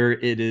the year,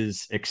 it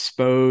is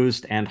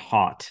exposed and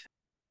hot.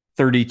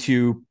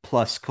 32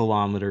 plus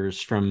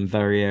kilometers from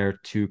Verrières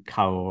to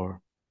Cahors.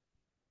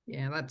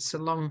 Yeah, that's a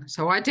long...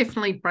 So I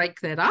definitely break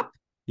that up.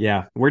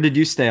 Yeah. Where did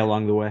you stay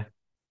along the way?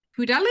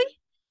 Poudelly.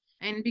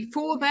 And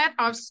before that,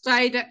 I've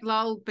stayed at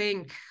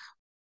Lalbenque.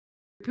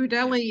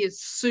 Poudelly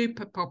is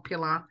super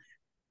popular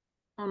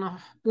on a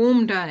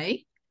warm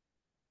day,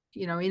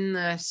 in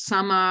the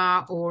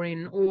summer or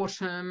in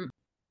autumn.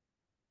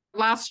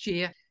 Last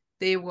year,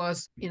 there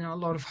was, a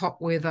lot of hot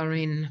weather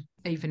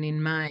even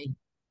in May.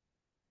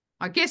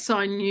 I guess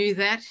I knew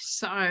that,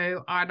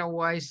 so I'd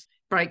always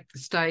break the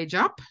stage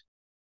up.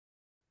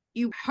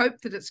 You hope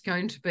that it's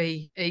going to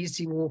be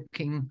easy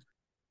walking.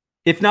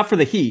 If not for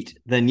the heat,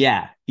 then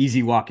yeah,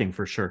 easy walking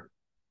for sure.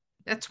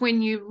 That's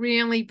when you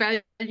really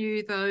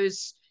value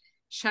those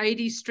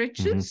shady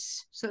stretches.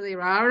 Mm-hmm. So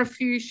there are a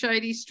few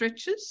shady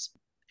stretches.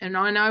 And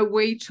I know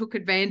we took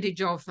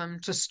advantage of them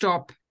to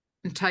stop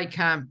and take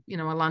a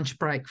lunch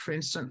break, for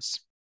instance.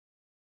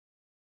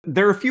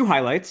 There are a few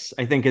highlights,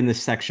 I think, in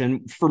this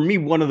section. For me,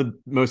 one of the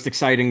most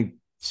exciting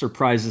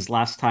surprises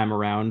last time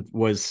around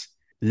was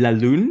La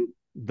Lune,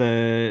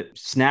 the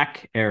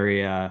snack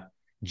area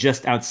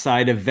just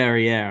outside of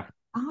Verrières.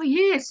 Oh,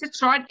 yes,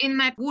 it's right in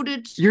that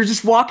wooded... You're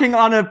just walking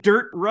on a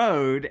dirt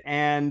road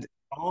and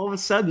all of a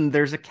sudden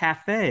there's a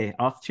cafe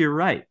off to your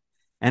right.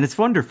 And it's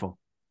wonderful.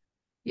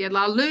 Yeah,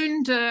 La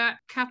Lune de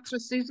Quatre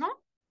Saisons.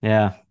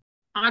 Yeah.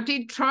 I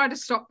did try to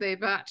stop there,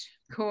 but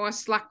of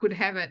course, luck would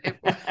have it.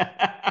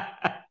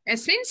 And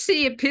since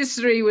the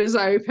épicerie was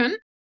open,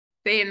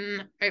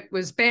 then it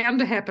was bound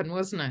to happen,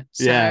 wasn't it?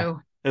 Yeah.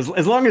 So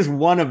As long as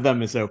one of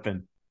them is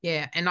open.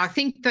 Yeah, and I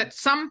think that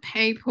some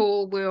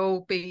people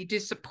will be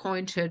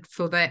disappointed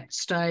for that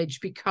stage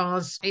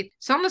because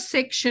it's on a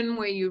section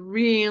where you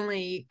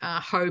really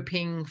are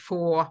hoping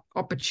for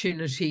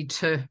opportunity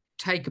to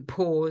take a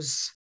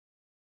pause.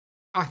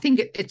 I think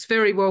it's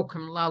very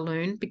welcome, La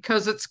Lune,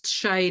 because it's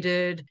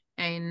shaded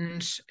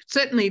and it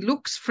certainly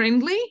looks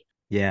friendly.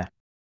 Yeah.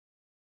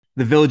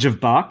 The village of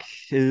Bach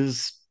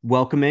is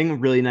welcoming, a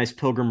really nice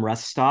pilgrim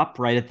rest stop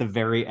right at the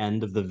very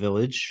end of the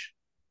village.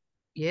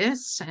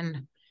 Yes,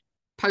 and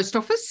post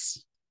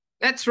office.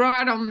 That's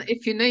right.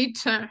 If you need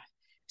to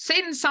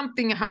send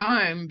something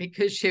home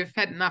because you've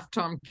had enough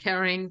time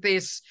carrying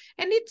this,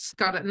 and it's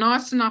got a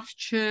nice enough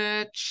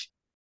church.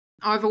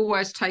 I've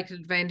always taken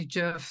advantage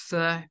of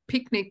the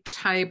picnic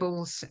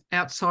tables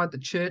outside the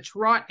church,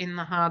 right in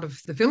the heart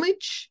of the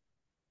village.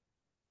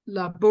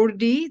 La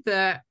Bourdie,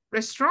 the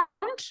restaurant.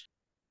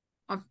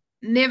 I've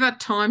never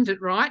timed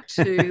it right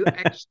to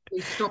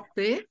actually stop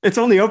there. It's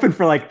only open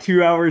for like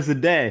 2 hours a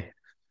day.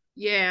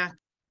 Yeah,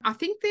 I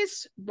think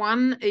there's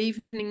one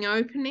evening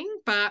opening,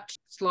 but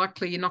it's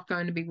likely you're not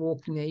going to be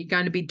walking there. You're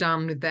going to be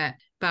done with that.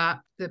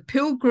 But the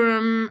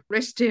pilgrim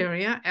rest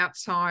area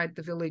outside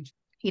the village,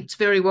 it's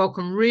very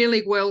welcome,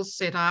 really well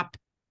set up.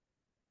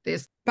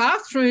 There's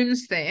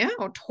bathrooms there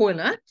or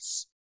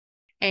toilets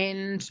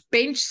and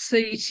bench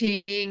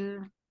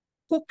seating,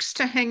 hooks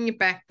to hang your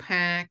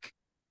backpack.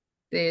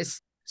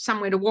 There's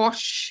somewhere to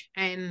wash,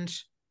 and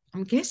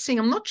I'm guessing,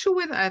 I'm not sure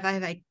whether are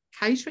they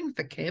catering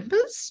for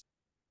campers,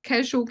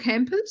 casual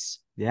campers.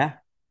 Yeah,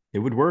 it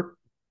would work.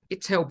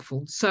 It's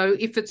helpful. So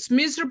if it's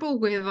miserable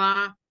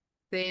weather,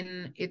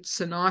 then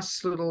it's a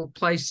nice little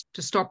place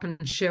to stop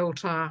and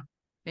shelter,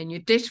 and you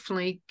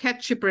definitely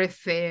catch your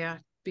breath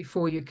there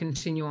before you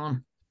continue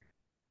on.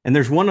 And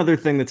there's one other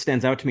thing that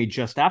stands out to me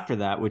just after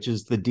that, which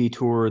is the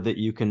detour that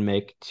you can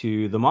make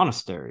to the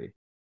monastery,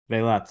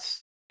 Velatz.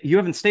 You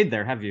haven't stayed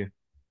there, have you?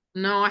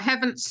 No, I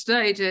haven't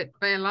stayed at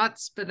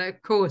Vigilance, but of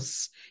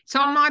course, it's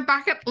on my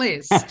bucket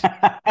list.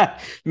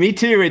 Me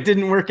too. It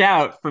didn't work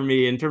out for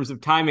me in terms of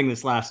timing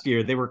this last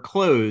year. They were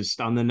closed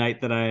on the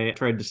night that I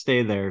tried to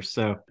stay there.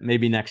 So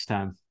maybe next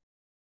time.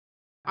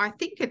 I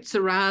think it's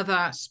a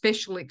rather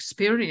special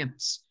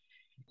experience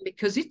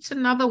because it's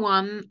another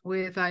one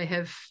where they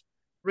have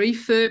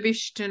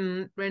refurbished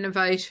and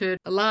renovated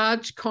a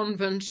large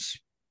convent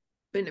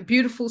in a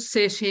beautiful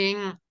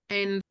setting,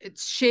 and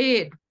it's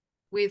shared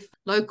with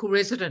local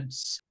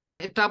residents.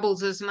 It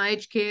doubles as an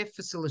aged care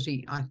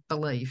facility, I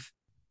believe.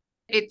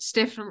 It's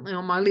definitely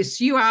on my list.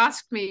 You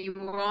asked me,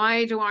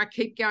 why do I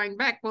keep going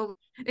back? Well,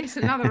 there's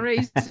another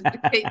reason to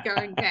keep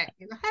going back.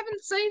 I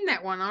haven't seen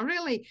that one.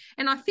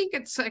 And I think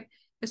it's a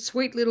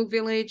sweet little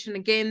village. And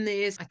again,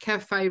 there's a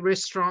cafe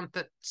restaurant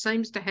that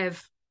seems to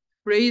have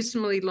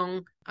reasonably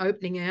long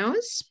opening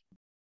hours.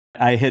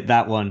 I hit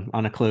that one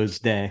on a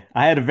closed day.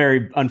 I had a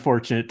very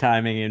unfortunate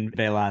timing in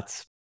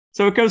Velatz.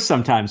 So it goes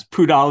sometimes.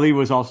 Pudali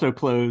was also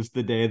closed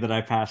the day that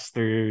I passed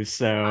through.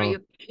 So Are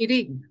you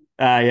kidding?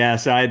 Yeah,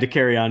 so I had to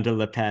carry on to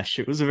La Pêche.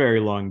 It was a very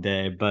long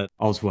day, but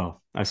all's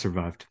well. I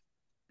survived.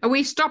 Are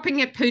we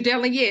stopping at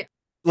Pudeli yet?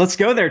 Let's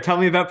go there. Tell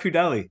me about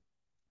Pudeli.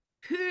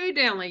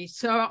 Pudeli.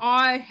 So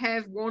I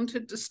have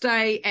wanted to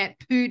stay at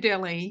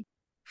Pudeli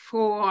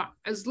for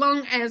as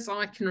long as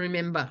I can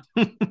remember.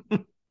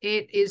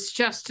 It is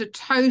just a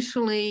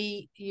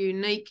totally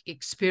unique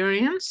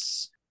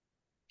experience.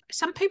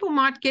 Some people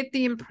might get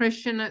the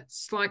impression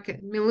it's like a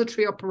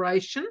military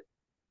operation,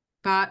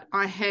 but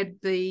I had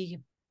a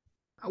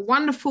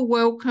wonderful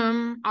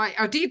welcome.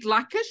 I did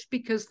like it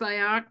because they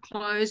are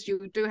closed.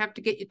 You do have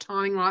to get your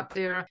timing right.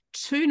 There are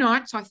 2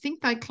 nights. I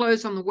think they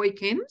close on the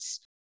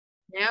weekends.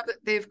 Now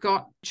that they've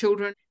got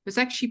children, it was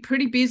actually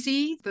pretty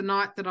busy the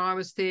night that I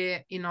was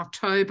there in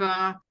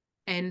October,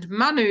 and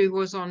Manu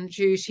was on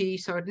duty,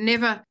 so I'd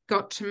never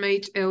got to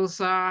meet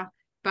Elsa,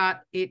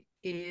 but it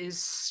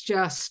is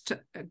just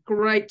a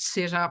great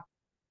setup.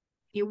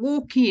 You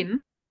walk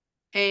in,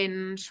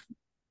 and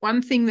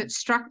one thing that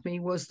struck me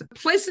was the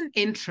pleasant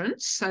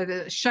entrance, so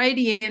the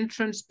shady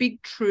entrance,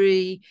 big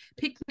tree,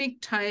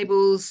 picnic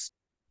tables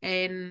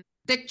and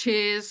deck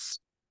chairs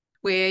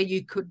where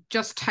you could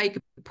just take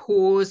a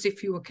pause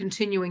if you were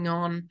continuing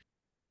on,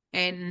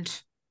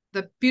 and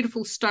the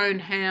beautiful stone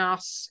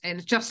house,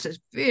 and just a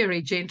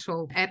very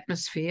gentle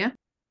atmosphere.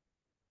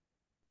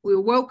 We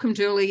were welcomed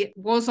early. It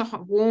was a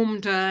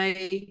warm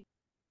day.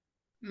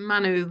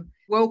 Manu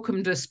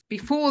welcomed us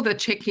before the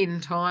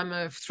check-in time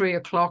of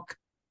 3:00.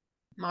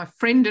 My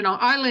friend and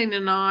Eileen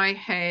and I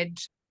had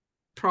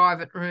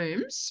private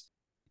rooms,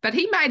 but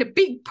he made a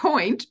big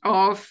point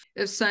of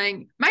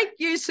saying, make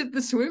use of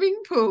the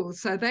swimming pool.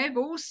 So they've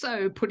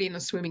also put in a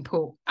swimming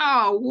pool.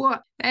 Oh,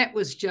 what? That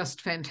was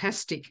just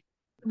fantastic.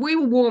 We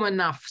were warm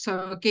enough.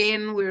 So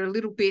again, we're a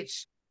little bit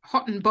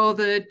hot and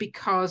bothered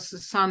because the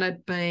sun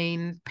had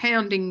been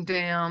pounding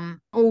down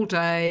all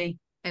day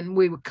and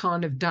we were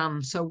kind of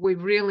done. So we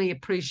really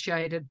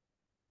appreciated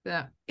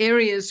the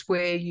areas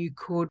where you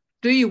could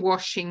do your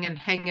washing and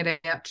hang it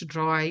out to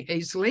dry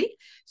easily.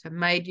 So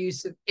made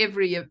use of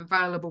every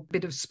available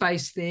bit of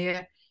space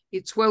there.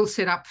 It's well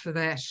set up for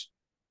that.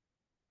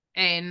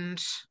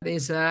 and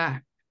there's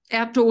a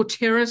outdoor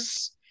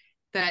terrace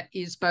that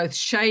is both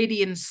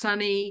shady and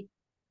sunny.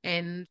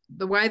 And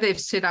the way they've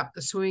set up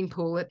the swimming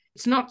pool,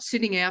 it's not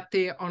sitting out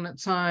there on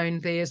its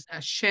own. There's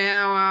a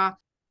shower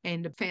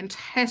and a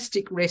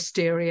fantastic rest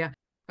area.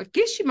 I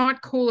guess you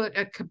might call it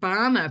a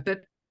cabana, but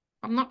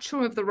I'm not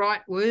sure of the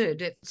right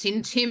word. It's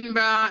in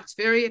timber. It's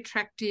very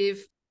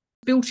attractive.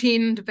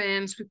 Built-in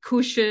divans with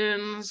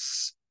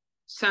cushions.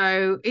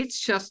 So it's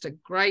just a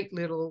great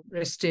little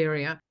rest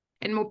area.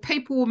 And more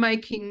people were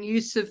making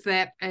use of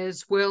that,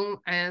 as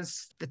well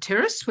as the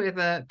terrace where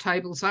the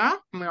tables are,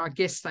 where I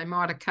guess they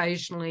might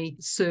occasionally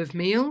serve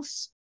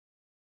meals.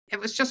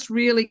 It was just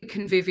really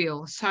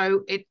convivial.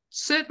 So it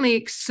certainly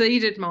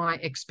exceeded my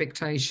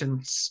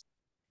expectations.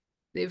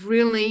 They've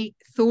really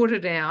thought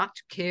it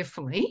out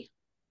carefully.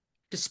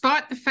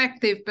 Despite the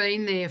fact they've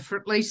been there for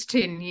at least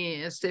 10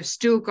 years, they've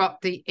still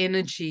got the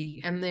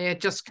energy, and they're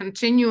just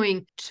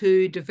continuing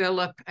to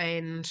develop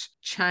and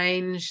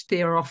change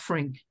their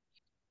offering.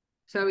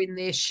 So in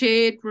their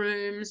shared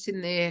rooms,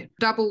 in their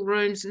double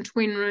rooms and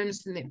twin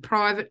rooms, in their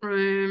private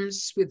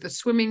rooms, with the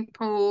swimming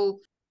pool,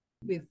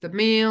 with the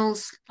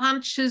meals,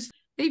 lunches,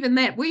 even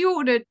that. We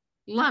ordered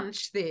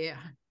lunch there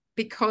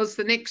because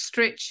the next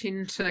stretch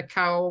into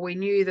Cahors, we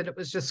knew that it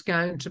was just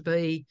going to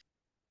be,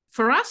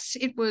 for us,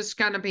 it was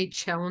going to be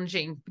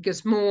challenging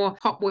because more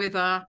hot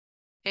weather,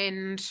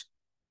 and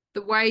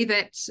the way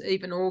that's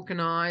even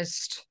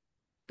organised,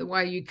 the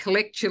way you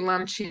collect your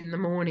lunch in the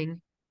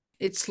morning,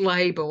 it's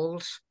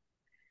labelled.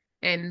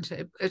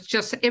 And it's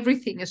just,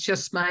 everything is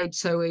just made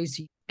so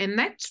easy. And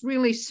that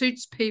really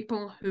suits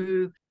people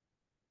who,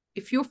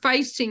 if you're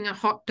facing a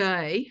hot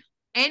day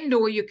and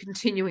or you're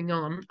continuing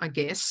on, I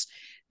guess,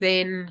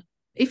 then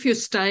if you're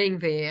staying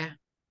there,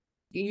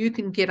 you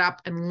can get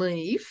up and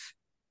leave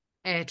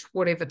at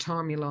whatever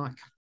time you like.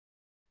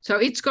 So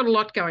it's got a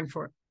lot going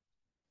for it.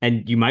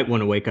 And you might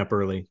want to wake up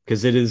early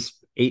because it is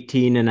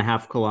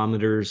 18.5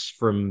 kilometers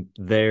from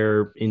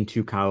there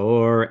into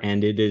Cahors,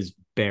 and it is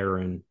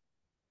barren.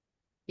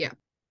 Yeah,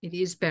 it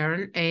is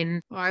barren.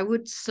 And I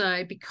would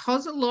say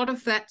because a lot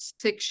of that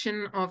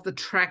section of the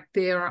track,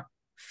 there are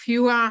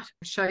fewer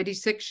shady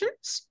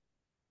sections.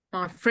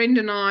 My friend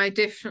and I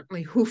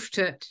definitely hoofed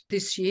it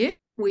this year.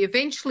 We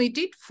eventually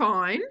did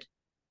find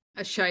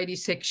a shady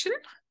section.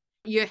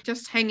 You're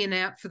just hanging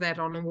out for that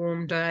on a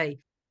warm day.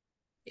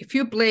 If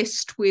you're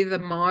blessed with a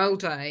mild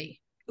day,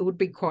 it would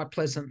be quite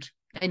pleasant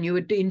and you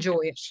would enjoy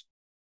it.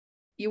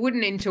 You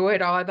wouldn't enjoy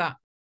it either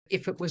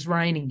if it was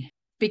raining,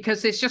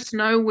 because there's just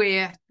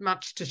nowhere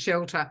much to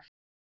shelter.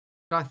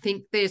 I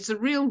think there's a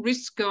real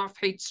risk of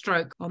heat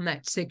stroke on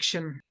that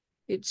section.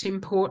 It's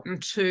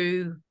important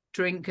to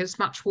drink as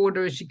much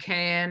water as you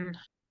can,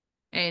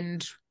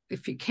 and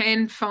if you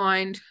can,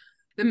 find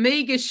the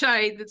meagre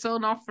shade that's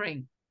on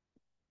offering.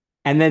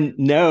 And then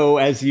know,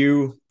 as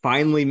you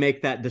finally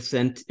make that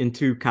descent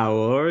into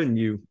Cahors and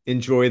you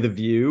enjoy the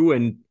view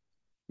and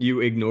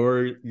you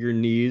ignore your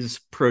knees'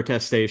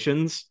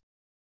 protestations,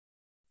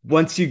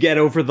 once you get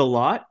over the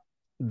lot,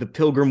 the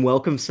Pilgrim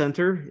Welcome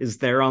Center is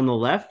there on the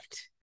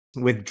left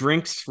with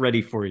drinks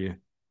ready for you.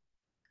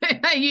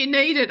 You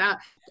need it.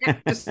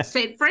 Just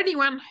said, for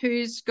anyone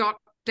who's got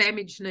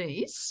damaged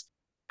knees,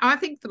 I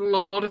think that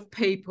a lot of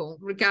people,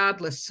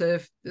 regardless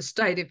of the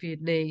state of your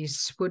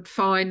knees, would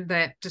find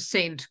that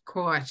descent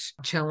quite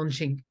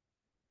challenging.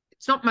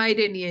 It's not made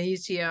any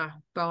easier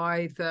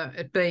by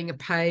it being a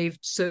paved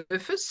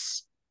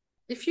surface.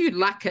 If you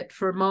luck it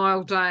for a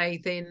mild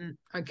day, then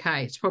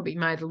okay, it's probably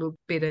made a little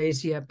bit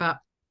easier. But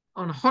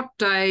on a hot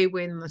day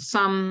when the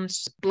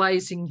sun's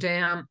blazing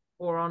down,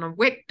 or on a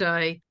wet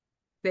day,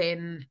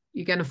 then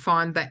you're going to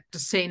find that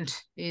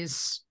descent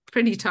is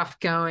pretty tough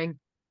going.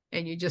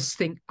 And you just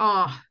think,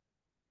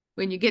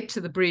 when you get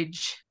to the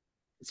bridge,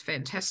 it's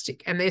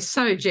fantastic. And they're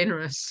so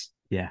generous.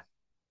 Yeah,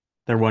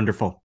 they're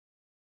wonderful.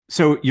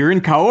 So you're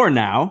in Cahors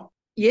now.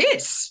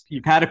 Yes.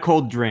 You've had a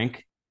cold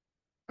drink.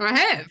 I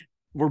have.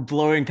 We're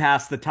blowing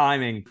past the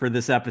timing for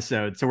this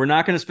episode, so we're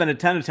not going to spend a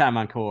ton of time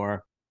on Cahors.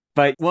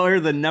 But what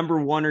are the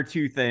number one or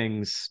two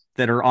things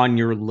that are on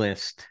your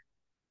list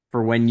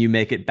for when you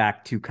make it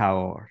back to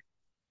Cahors?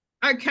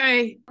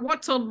 Okay,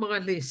 what's on my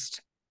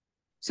list?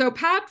 So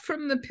apart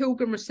from the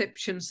Pilgrim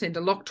Reception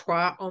Centre,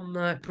 L'Octroi on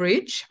the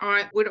bridge,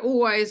 I would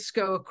always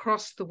go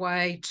across the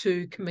way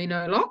to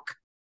Camino Lock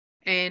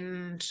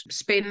and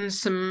spend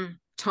some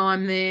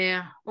time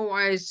there,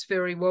 always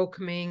very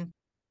welcoming.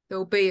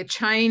 There'll be a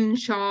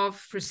change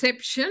of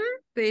reception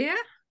there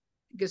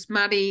because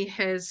Muddy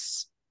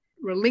has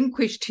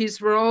relinquished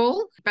his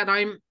role, but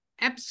I'm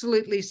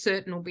absolutely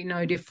certain will be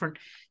no different.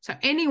 So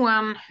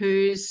anyone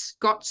who's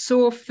got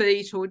sore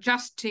feet or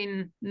just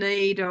in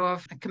need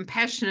of a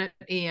compassionate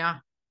ear,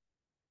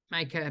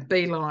 make a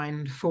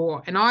beeline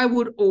for. And I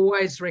would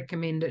always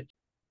recommend it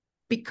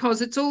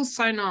because it's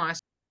also nice.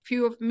 If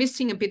you're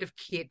missing a bit of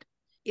kit,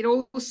 it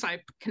also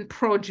can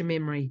prod your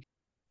memory.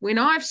 When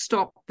I've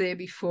stopped there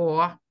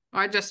before,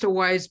 I just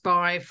always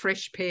buy a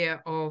fresh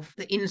pair of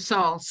the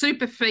insole,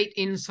 super feet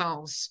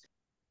insoles.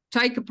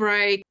 Take a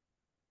break.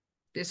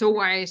 There's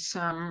always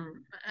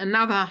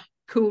another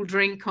cool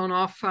drink on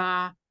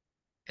offer.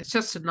 It's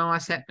just a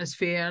nice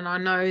atmosphere, and I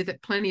know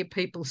that plenty of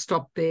people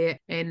stop there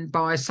and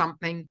buy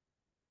something.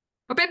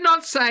 I better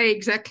not say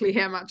exactly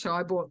how much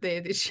I bought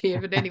there this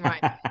year, but anyway,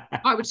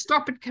 I would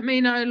stop at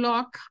Camino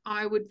Lock.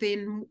 I would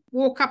then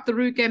walk up the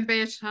Rue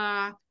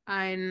Gambetta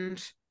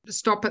and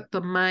stop at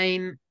the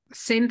main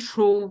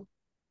central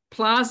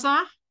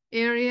plaza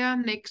area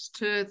next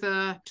to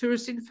the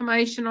tourist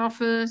information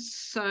office.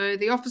 So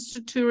the Office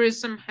of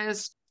Tourism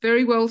has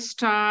very well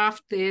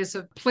staffed. There's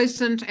a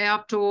pleasant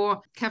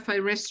outdoor cafe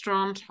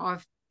restaurant.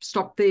 I've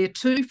stopped there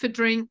too for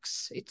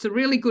drinks. It's a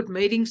really good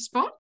meeting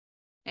spot.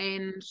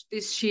 And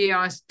this year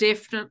I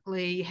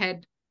definitely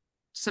had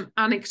some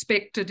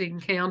unexpected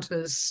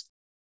encounters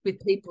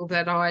with people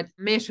that I'd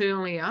met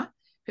earlier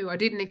who I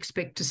didn't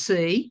expect to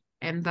see,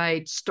 and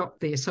they'd stopped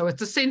there. So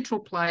it's a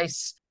central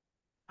place.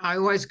 I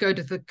always go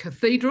to the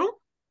cathedral.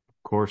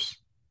 Of course.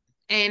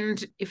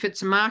 And if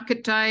it's a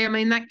market day, I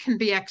mean, that can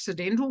be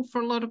accidental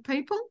for a lot of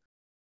people,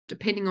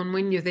 depending on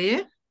when you're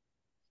there.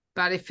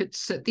 But if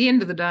it's at the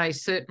end of the day,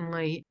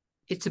 certainly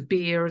it's a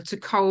beer, it's a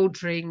cold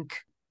drink,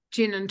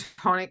 gin and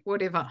tonic,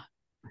 whatever.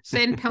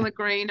 San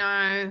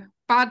Pellegrino,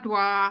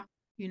 Boudoir,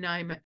 you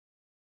name it.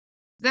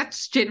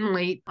 That's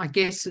generally, I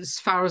guess, as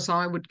far as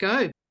I would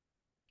go.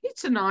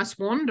 It's a nice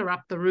wander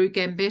up the Rue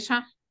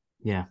Gambetta.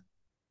 Yeah.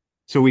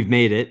 So we've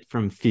made it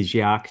from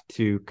Figeac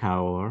to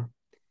Cahors.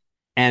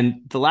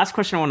 And the last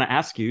question I want to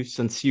ask you,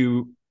 since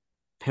you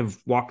have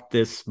walked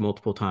this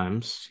multiple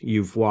times,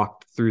 you've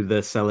walked through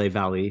the Selle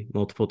Valley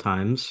multiple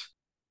times,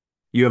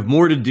 you have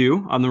more to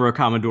do on the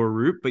Rocamadour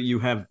route, but you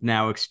have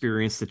now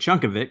experienced a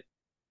chunk of it.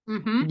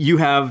 Mm-hmm. You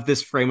have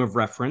this frame of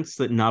reference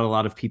that not a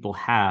lot of people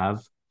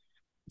have.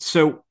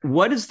 So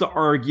what is the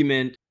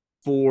argument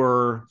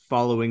for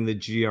following the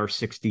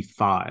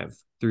GR65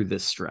 through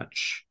this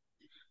stretch?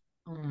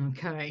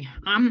 Okay.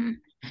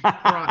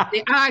 Right.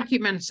 The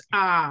arguments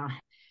are,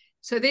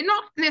 so they're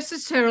not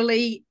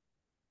necessarily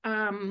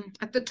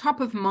at the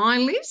top of my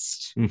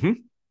list,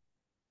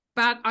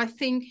 but I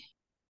think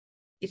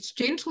it's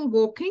gentle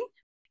walking.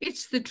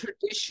 It's the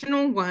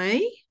traditional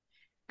way.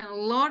 And a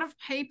lot of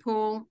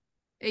people,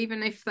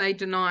 even if they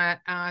deny it,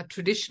 are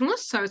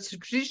traditionalists. So it's a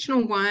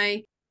traditional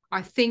way.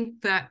 I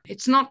think that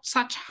it's not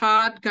such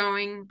hard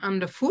going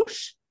underfoot.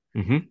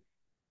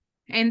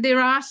 And there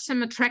are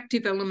some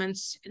attractive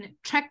elements,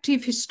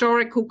 attractive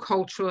historical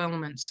cultural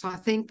elements. I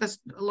think a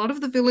lot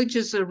of the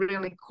villages are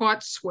really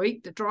quite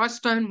sweet. The dry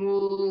stone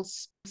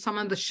walls, some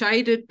of the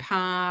shaded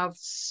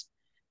paths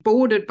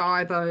bordered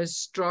by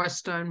those dry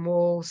stone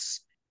walls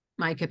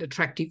make it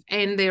attractive.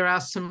 And there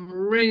are some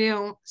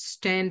real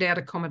standout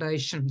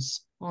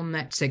accommodations on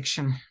that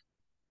section.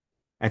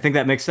 I think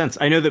that makes sense.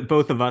 I know that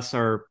both of us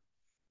are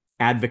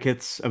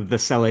advocates of the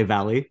Selle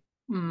Valley.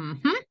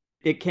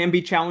 It can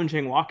be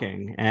challenging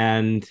walking,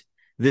 and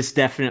this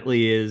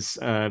definitely is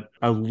a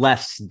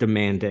less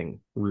demanding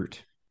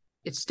route.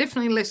 It's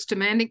definitely less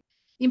demanding.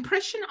 The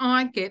impression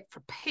I get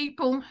for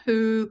people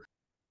who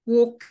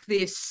walk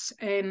this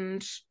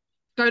and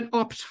don't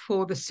opt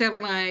for the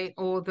Selle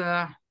or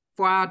the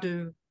Voie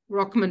du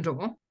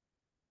Rocamadour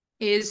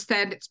is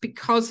that it's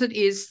because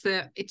it's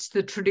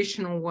the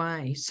traditional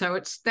way. So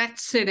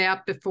that's set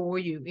out before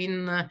you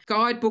in the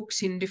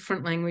guidebooks in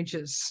different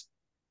languages.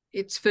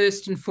 It's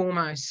first and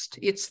foremost,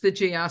 it's the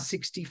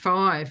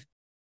GR65.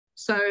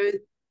 So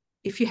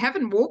if you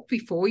haven't walked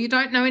before, you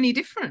don't know any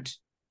different.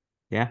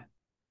 Yeah.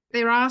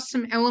 There are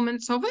some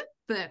elements of it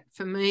that,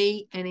 for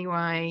me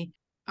anyway,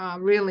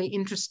 are really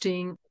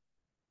interesting.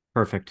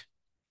 Perfect.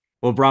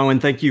 Well, Bronwen,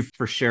 thank you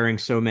for sharing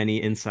so many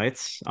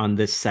insights on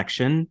this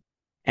section.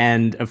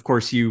 And of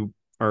course, you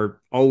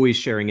are always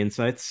sharing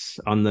insights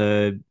on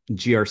the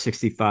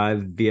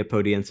GR65 Via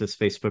Podiensis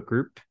Facebook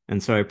group.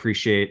 And so I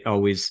appreciate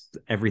always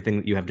everything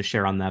that you have to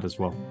share on that as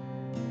well.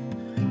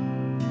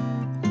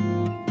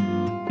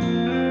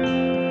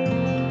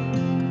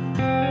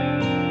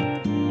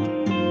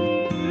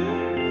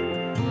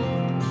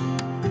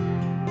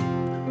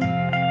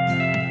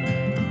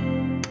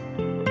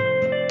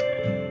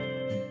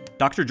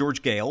 Dr.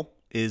 George Gale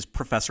is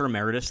Professor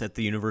Emeritus at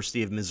the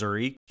University of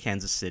Missouri,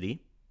 Kansas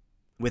City,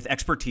 with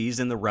expertise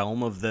in the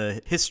realm of the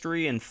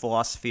history and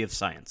philosophy of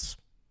science.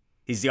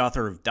 He's the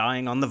author of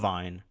Dying on the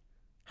Vine,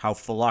 How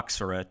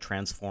Phylloxera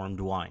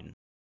Transformed Wine.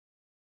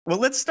 Well,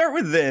 let's start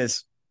with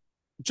this.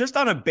 Just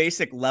on a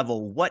basic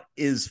level, what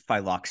is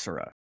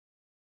Phylloxera?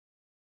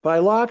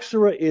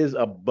 Phylloxera is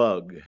a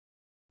bug.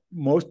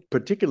 Most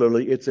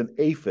particularly, it's an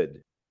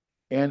aphid.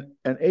 And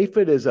an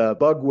aphid is a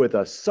bug with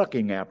a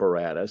sucking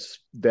apparatus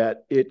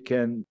that it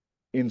can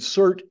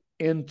insert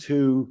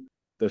into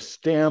the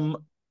stem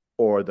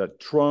or the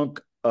trunk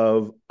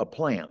of a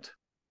plant.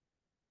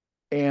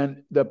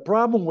 And the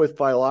problem with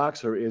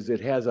Phylloxera is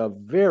it has a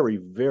very,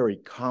 very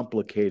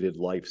complicated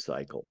life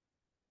cycle.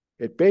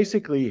 It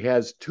basically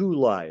has two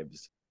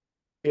lives.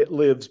 It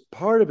lives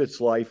part of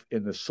its life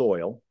in the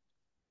soil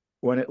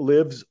when it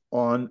lives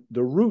on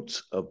the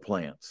roots of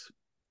plants.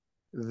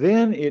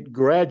 Then it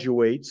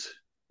graduates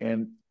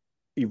and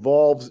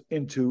evolves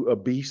into a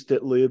beast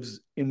that lives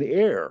in the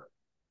air.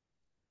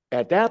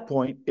 At that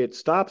point, it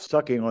stops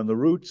sucking on the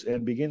roots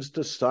and begins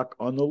to suck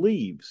on the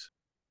leaves.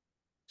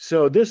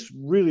 So this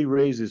really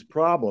raises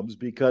problems,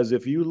 because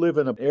if you live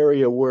in an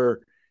area where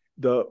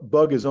the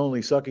bug is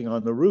only sucking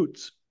on the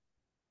roots,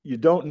 you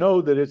don't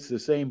know that it's the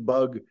same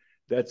bug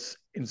that's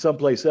in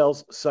someplace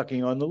else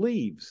sucking on the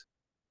leaves.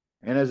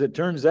 And as it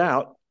turns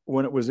out,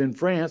 when it was in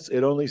France,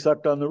 it only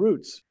sucked on the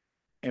roots.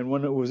 And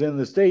when it was in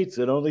the States,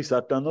 it only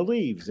sucked on the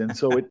leaves. And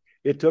so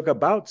it took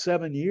about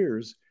 7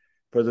 years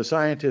for the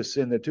scientists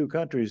in the two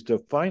countries to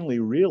finally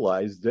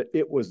realize that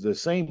it was the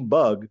same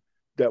bug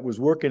that was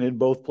working in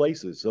both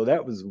places. So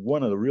that was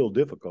one of the real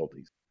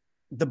difficulties.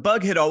 The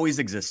bug had always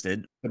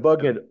existed. The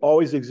bug had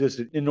always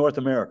existed in North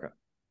America.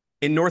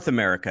 In North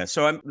America.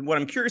 So what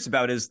I'm curious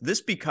about is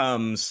this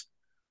becomes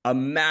a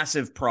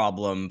massive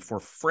problem for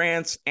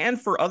France and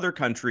for other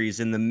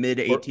countries in the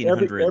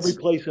mid-1800s. Every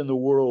place in the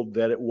world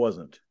that it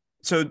wasn't.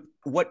 So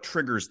what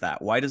triggers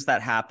that? Why does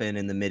that happen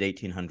in the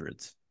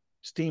mid-1800s?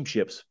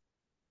 Steamships.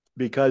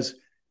 Because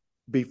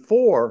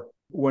before,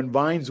 when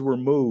vines were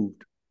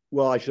moved,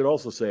 well, I should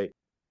also say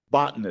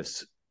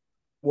botanists,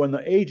 when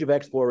the age of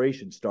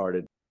exploration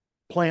started,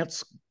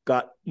 plants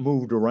got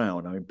moved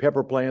around. I mean,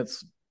 pepper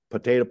plants,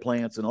 potato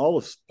plants, and all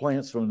the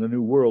plants from the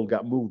New World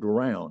got moved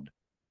around.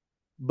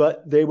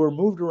 But they were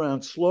moved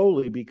around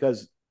slowly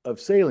because of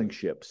sailing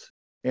ships.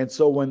 And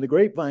so when the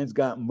grapevines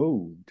got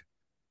moved,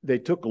 they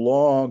took a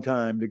long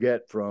time to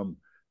get from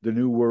the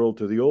New World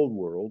to the Old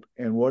World.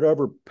 And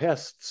whatever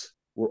pests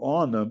were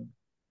on them,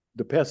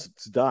 the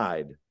pests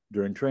died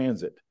during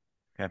transit.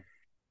 Okay.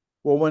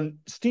 Well, when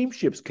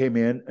steamships came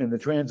in and the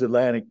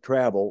transatlantic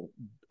travel,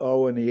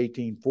 in the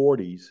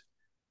 1840s,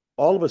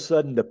 all of a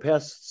sudden the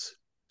pests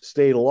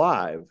stayed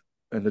alive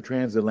in the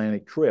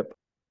transatlantic trip.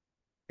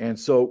 And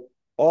so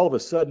all of a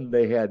sudden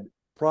they had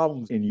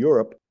problems in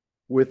Europe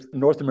with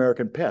North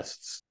American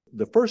pests.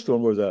 The first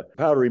one was a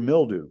powdery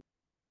mildew.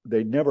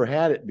 They'd never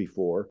had it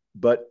before,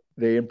 but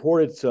they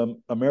imported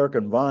some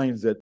American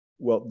vines that,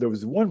 well, there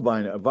was one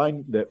vine, a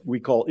vine that we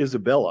call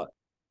Isabella,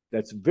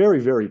 that's very,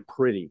 very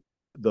pretty.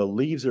 The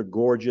leaves are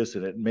gorgeous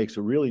and it makes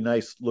a really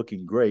nice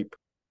looking grape.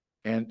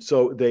 And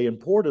so they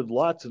imported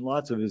lots and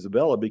lots of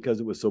Isabella because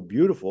it was so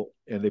beautiful,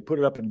 and they put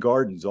it up in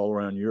gardens all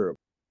around Europe.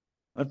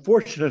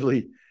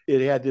 Unfortunately,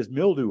 it had this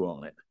mildew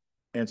on it.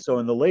 And so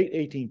in the late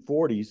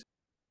 1840s,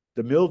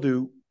 the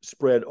mildew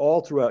spread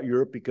all throughout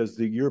Europe because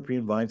the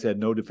European vines had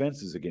no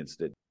defenses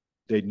against it.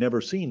 They'd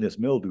never seen this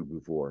mildew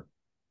before.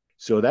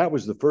 So that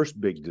was the first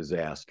big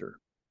disaster.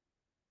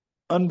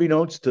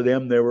 Unbeknownst to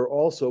them, they were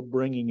also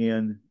bringing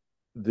in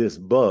this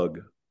bug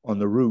on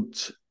the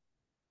roots,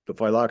 the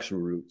Phylloxera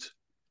roots.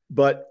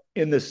 But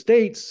in the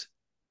States,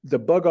 the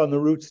bug on the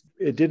roots,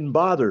 it didn't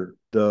bother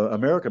the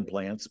American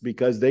plants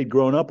because they'd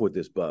grown up with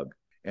this bug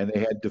and they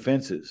had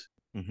defenses.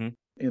 Mm-hmm.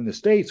 In the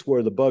States,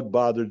 where the bug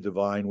bothered the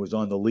vine was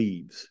on the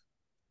leaves.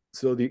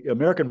 So the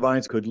American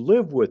vines could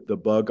live with the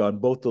bug on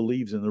both the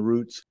leaves and the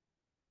roots,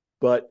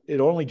 but it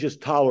only just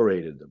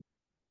tolerated them.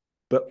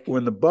 But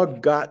when the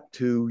bug got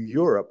to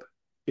Europe,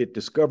 it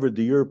discovered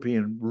the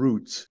European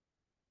roots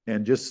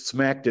and just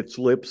smacked its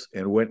lips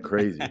and went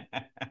crazy.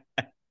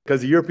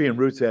 Because the European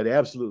roots had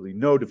absolutely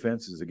no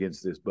defenses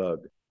against this bug.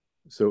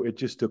 So it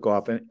just took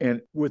off.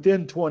 And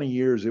within 20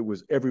 years, it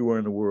was everywhere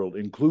in the world,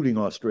 including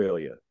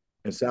Australia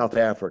and South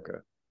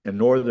Africa and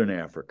Northern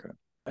Africa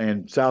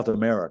and South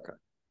America.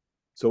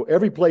 So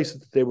every place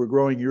that they were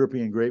growing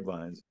European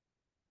grapevines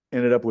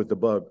ended up with the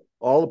bug.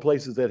 All the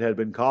places that had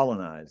been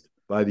colonized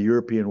by the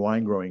European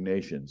wine growing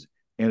nations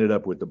ended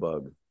up with the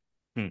bug.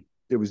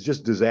 It was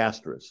just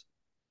disastrous.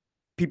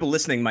 People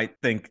listening might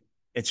think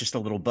it's just a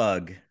little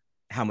bug.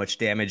 How much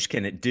damage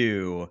can it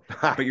do?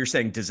 But you're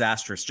saying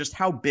disastrous. Just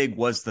how big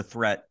was the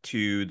threat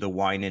to the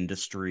wine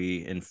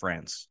industry in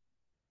France?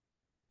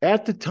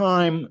 At the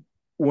time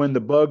when the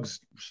bugs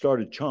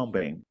started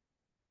chomping,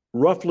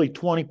 roughly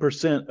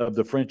 20% of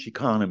the French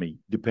economy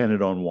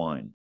depended on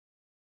wine.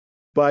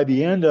 By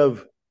the end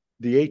of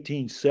the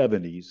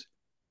 1870s,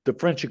 the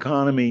French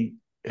economy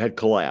had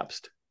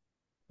collapsed.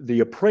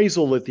 The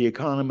appraisal that the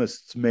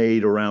economists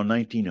made around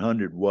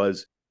 1900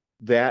 was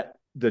that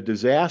the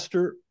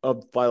disaster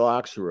of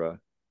Phylloxera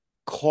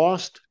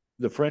cost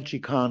the French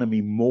economy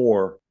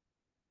more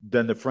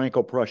than the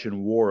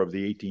Franco-Prussian War of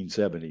the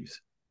 1870s.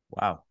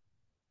 Wow.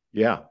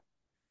 Yeah.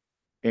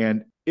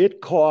 And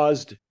it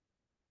caused,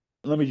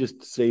 let me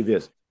just say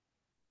this.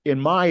 In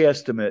my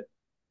estimate,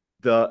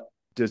 the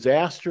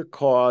disaster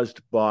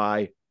caused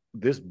by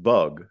this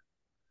bug,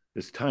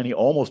 this tiny,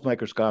 almost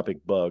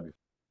microscopic bug,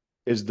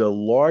 is the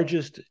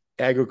largest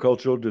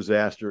agricultural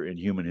disaster in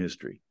human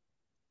history.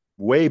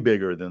 Way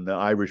bigger than the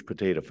Irish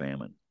potato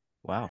famine.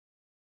 Wow.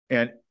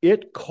 And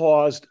it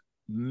caused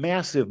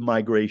massive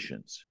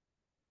migrations.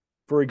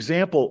 For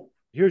example,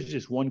 here's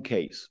just one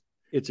case.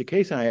 It's a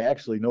case I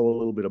actually know a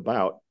little bit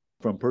about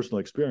from personal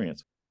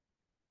experience.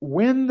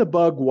 When the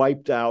bug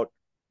wiped out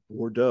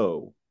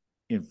Bordeaux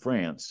in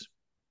France,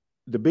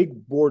 the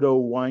big Bordeaux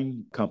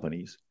wine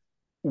companies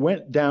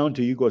went down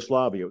to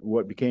Yugoslavia,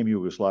 what became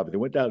Yugoslavia. They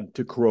went down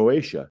to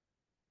Croatia,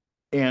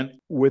 And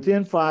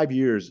within 5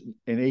 years,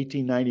 in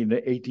 1890 to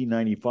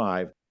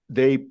 1895,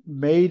 they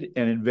made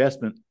an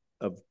investment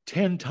of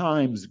 10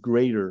 times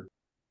greater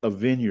of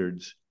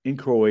vineyards in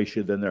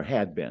Croatia than there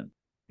had been.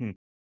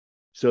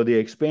 So they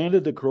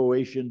expanded the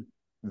Croatian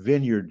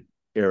vineyard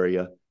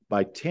area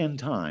by 10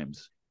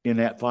 times in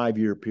that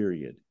 5-year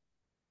period.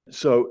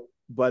 So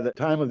by the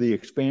time of the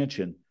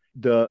expansion,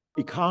 the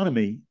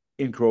economy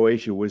in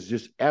Croatia was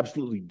just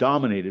absolutely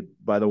dominated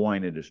by the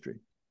wine industry.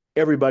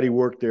 Everybody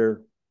worked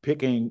there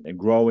picking and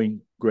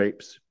growing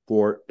grapes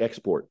for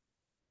export.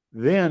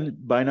 Then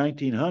by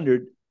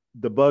 1900,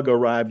 the bug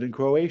arrived in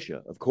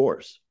Croatia, of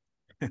course.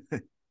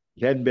 It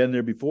hadn't been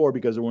there before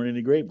because there weren't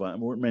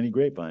many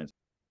grapevines.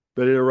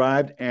 But it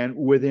arrived, and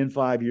within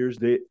 5 years,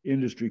 the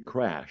industry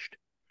crashed.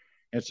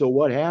 And so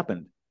what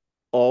happened?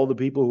 All the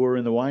people who were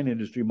in the wine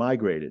industry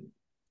migrated.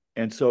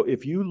 And so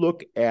if you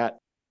look at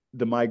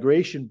the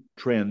migration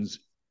trends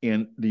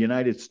in the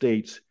United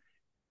States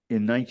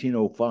in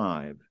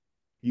 1905,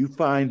 you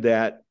find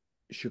that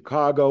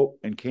Chicago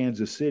and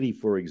Kansas City,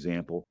 for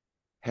example,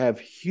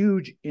 have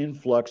huge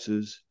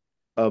influxes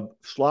of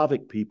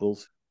Slavic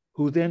peoples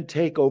who then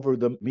take over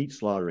the meat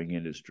slaughtering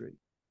industry.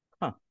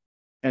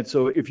 And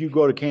so if you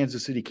go to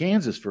Kansas City,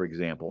 Kansas, for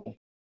example,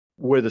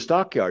 where the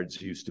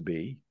stockyards used to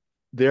be,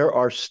 there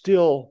are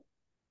still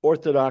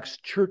Orthodox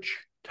church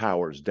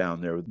towers down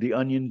there, the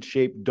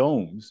onion-shaped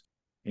domes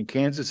in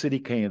Kansas City,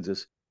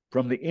 Kansas,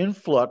 from the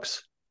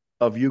influx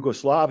of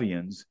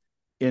Yugoslavians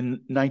in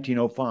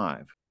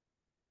 1905.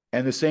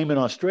 And the same in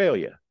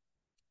Australia.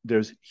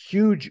 There's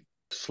huge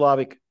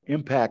Slavic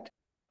impact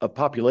of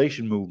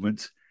population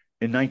movements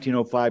in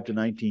 1905 to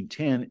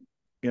 1910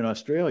 in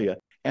Australia,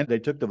 and they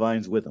took the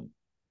vines with them.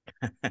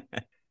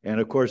 And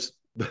of course,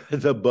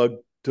 the bug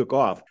took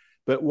off.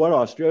 But what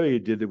Australia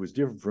did that was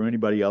different from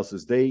anybody else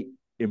is they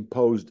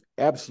imposed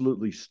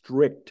absolutely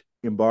strict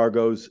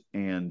embargoes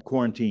and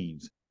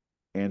quarantines.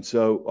 And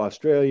so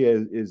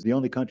Australia is the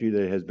only country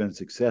that has been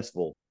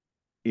successful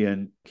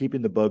in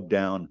keeping the bug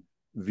down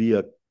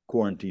via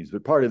quarantines.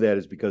 But part of that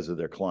is because of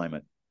their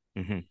climate.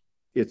 Mm-hmm.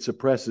 It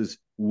suppresses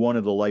one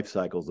of the life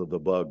cycles of the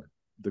bug,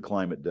 the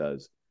climate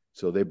does.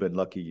 So they've been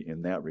lucky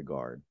in that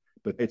regard.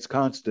 But it's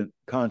constant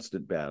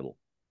battle.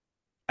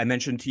 I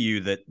mentioned to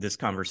you that this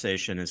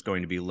conversation is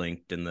going to be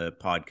linked in the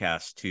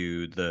podcast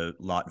to the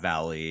Lot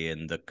Valley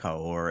and the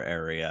Cahors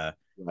area.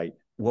 Right.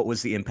 What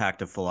was the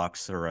impact of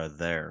phylloxera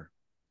there?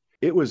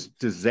 It was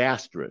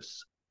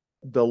disastrous.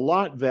 The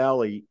Lot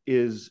Valley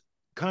is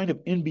kind of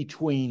in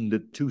between the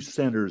two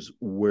centers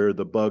where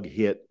the bug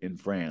hit in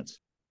France.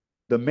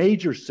 The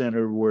major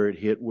center where it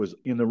hit was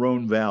in the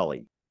Rhone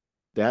Valley.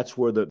 That's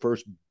where the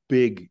first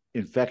big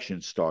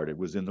infection started,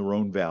 was in the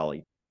Rhone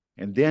Valley.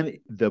 And then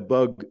the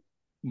bug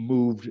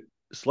moved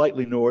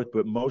slightly north,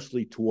 but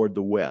mostly toward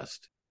the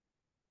west.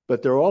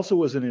 But there also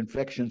was an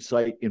infection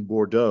site in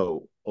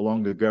Bordeaux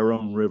along the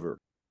Garonne River.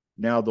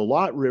 Now, the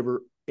Lot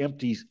River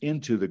empties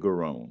into the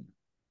Garonne,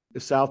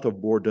 south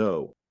of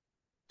Bordeaux.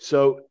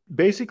 So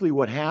basically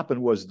what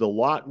happened was the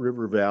Lot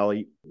River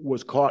Valley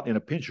was caught in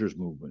a pincher's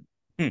movement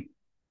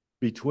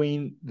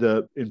between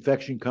the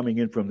infection coming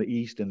in from the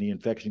east and the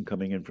infection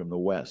coming in from the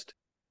west.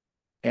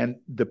 And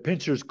the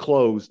pinchers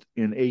closed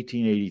in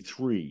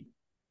 1883.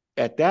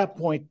 At that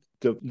point,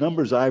 the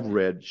numbers I've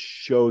read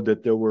showed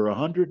that there were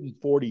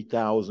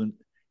 140,000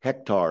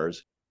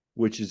 hectares,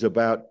 which is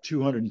about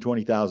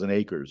 220,000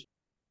 acres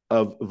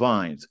of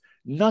vines.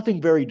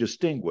 Nothing very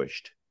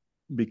distinguished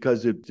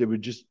because they were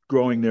just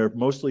growing there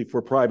mostly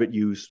for private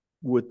use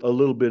with a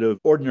little bit of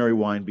ordinary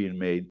wine being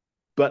made,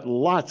 but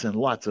lots and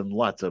lots and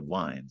lots of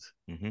vines.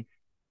 Mm-hmm.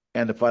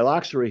 And the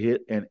phylloxera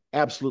hit and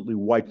absolutely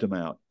wiped them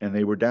out. And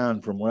they were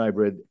down, from what I've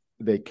read,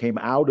 they came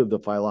out of the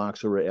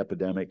phylloxera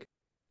epidemic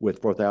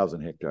with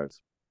 4,000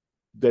 hectares.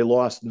 They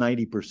lost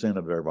 90%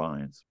 of their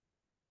vines.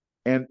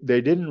 And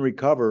they didn't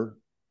recover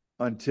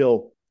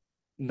until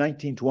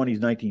 1920s,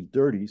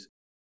 1930s.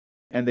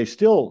 And they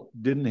still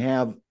didn't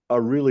have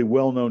a really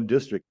well-known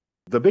district.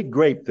 The big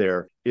grape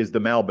there is the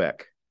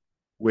Malbec,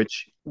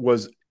 which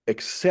was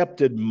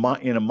accepted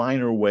in a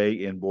minor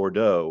way in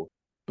Bordeaux,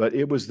 but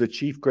it was the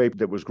chief grape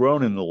that was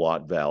grown in the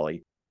Lot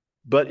Valley,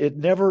 but it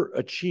never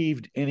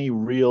achieved any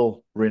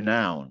real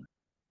renown.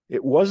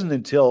 It wasn't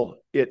until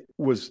it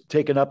was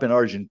taken up in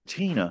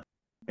Argentina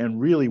and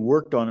really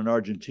worked on in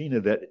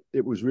Argentina that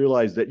it was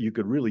realized that you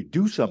could really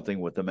do something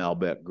with the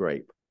Malbec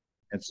grape.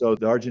 And so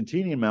the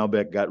Argentinian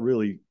Malbec got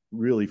really,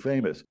 really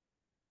famous.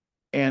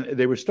 And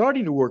they were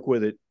starting to work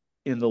with it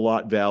in the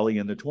Lot Valley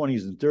in the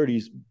 20s and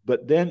 30s.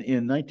 But then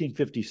in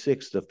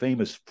 1956, the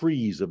famous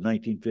freeze of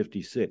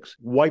 1956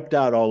 wiped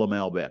out all the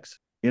Malbecs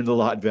in the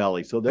Lot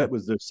Valley. So that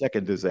was their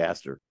second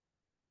disaster.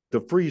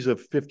 The freeze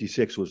of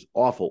 56 was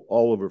awful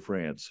all over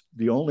France.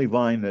 The only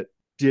vine that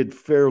did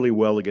fairly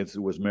well against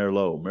it was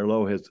Merlot.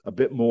 Merlot has a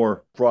bit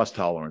more frost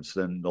tolerance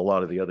than a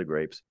lot of the other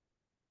grapes.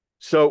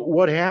 So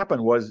what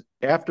happened was,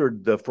 after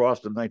the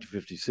frost of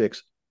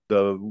 1956,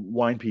 the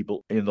wine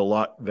people in the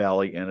Lot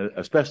Valley, and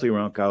especially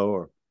around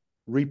Cahors,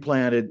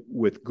 replanted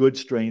with good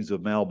strains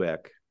of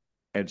Malbec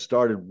and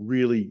started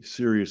really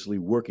seriously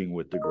working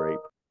with the grape.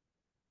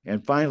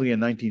 And finally, in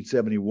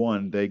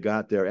 1971, they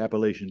got their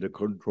appellation de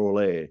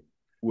contrôle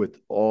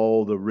with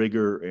all the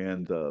rigor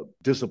and the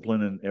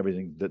discipline and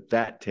everything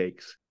that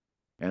takes.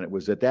 And it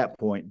was at that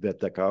point that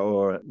the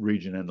Cahors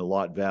region and the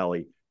Lot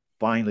Valley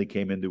finally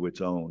came into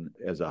its own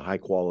as a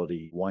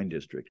high-quality wine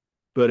district.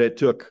 But it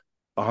took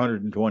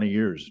 120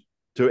 years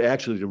to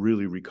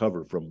really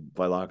recover from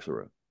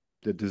Phylloxera.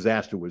 The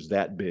disaster was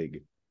that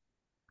big.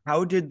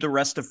 How did the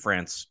rest of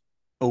France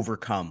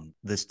overcome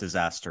this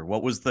disaster?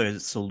 What was the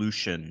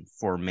solution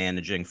for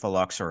managing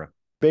Phylloxera?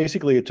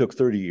 Basically, it took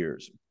 30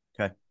 years.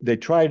 Okay. They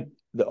tried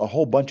a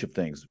whole bunch of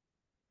things.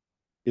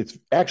 It's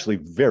actually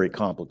very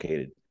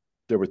complicated.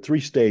 There were 3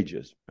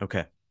 stages.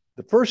 Okay.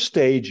 The first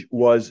stage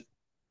was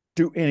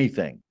do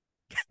anything.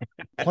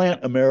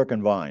 Plant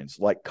American vines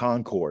like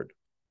Concord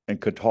and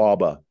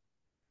Catawba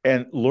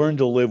and learn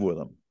to live with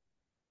them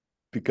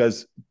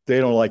because they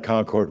don't like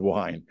Concord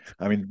wine.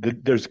 I mean,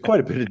 there's quite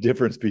a bit of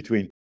difference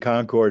between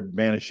Concord,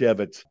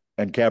 Manischewitz,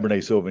 and Cabernet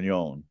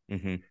Sauvignon.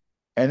 Mm-hmm.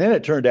 And then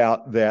it turned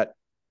out that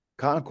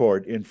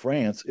Concord in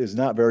France is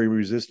not very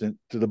resistant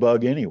to the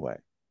bug anyway.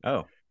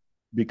 Oh.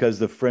 Because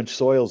the French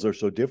soils are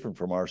so different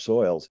from our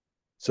soils.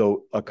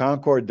 So a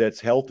Concord that's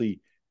healthy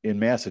in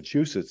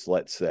Massachusetts,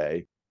 let's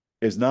say,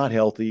 is not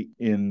healthy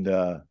in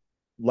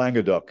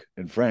Languedoc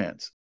in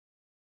France.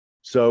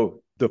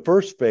 So the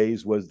first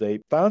phase was they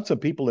found some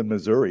people in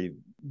Missouri,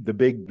 the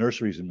big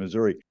nurseries in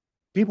Missouri.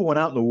 People went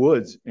out in the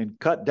woods and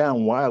cut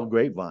down wild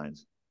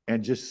grapevines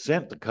and just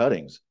sent the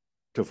cuttings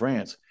to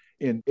France.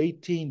 In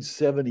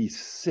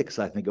 1876,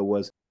 I think it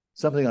was,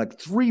 something like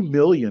 3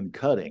 million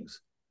cuttings,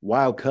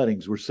 wild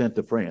cuttings, were sent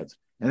to France.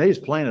 And they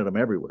just planted them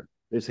everywhere.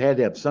 They just had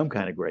to have some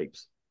kind of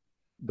grapes.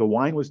 The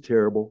wine was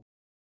terrible,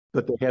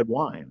 but they had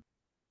wine.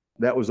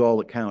 That was all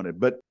that counted.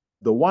 But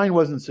the wine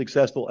wasn't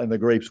successful and the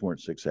grapes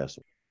weren't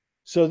successful.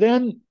 So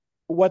then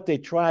what they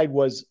tried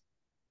was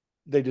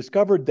they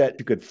discovered that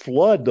you could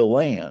flood the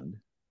land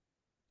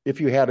if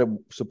you had a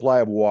supply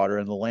of water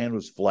and the land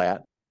was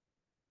flat,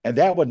 and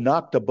that would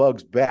knock the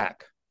bugs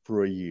back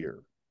for a year.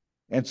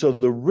 And so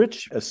the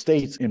rich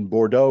estates in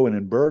Bordeaux and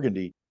in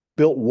Burgundy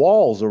built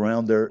walls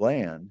around their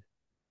land,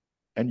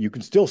 and you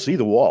can still see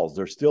the walls.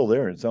 They're still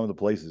there in some of the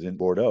places in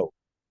Bordeaux.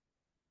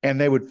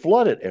 And they would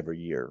flood it every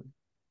year,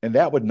 and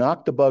that would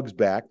knock the bugs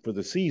back for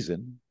the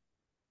season.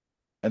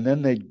 And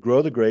then they'd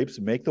grow the grapes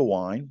and make the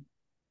wine,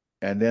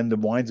 and then the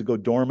wines would go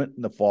dormant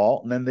in the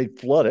fall, and then they'd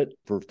flood it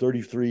for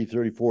 33,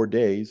 34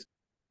 days,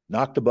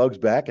 knock the bugs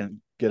back, and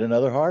get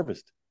another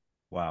harvest.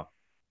 Wow.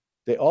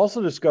 They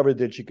also discovered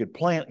that you could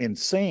plant in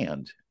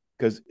sand,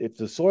 because if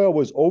the soil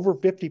was over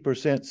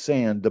 50%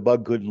 sand, the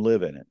bug couldn't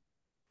live in it.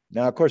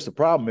 Now, of course, the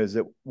problem is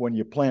that when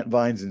you plant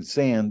vines in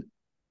sand,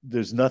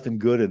 there's nothing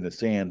good in the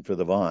sand for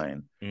the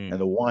vine, and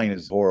the wine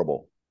is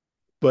horrible.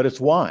 But it's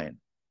wine.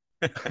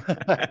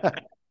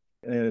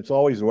 And it's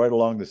always right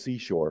along the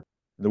seashore.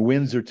 The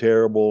winds are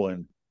terrible,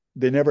 and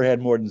they never had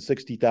more than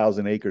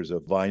 60,000 acres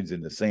of vines in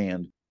the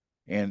sand,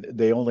 and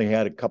they only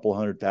had a couple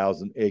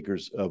 100,000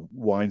 acres of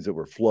wines that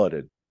were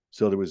flooded.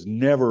 So there was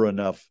never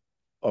enough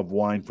of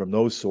wine from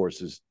those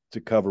sources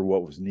to cover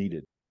what was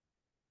needed.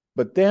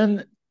 But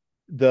then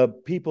the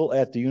people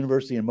at the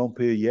University in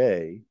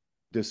Montpellier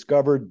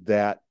discovered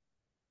that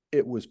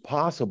it was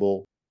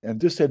possible, and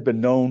this had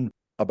been known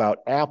about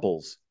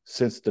apples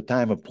since the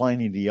time of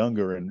Pliny the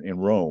Younger in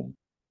Rome,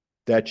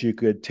 that you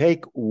could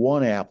take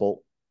one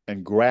apple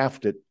and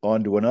graft it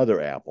onto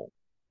another apple.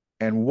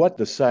 And what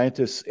the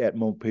scientists at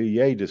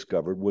Montpellier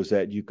discovered was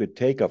that you could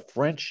take a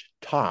French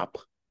top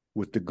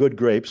with the good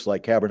grapes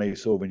like Cabernet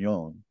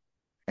Sauvignon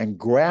and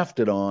graft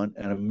it on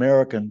an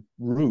American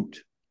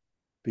root,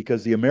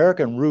 because the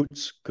American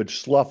roots could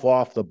slough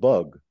off the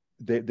bug.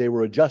 They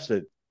were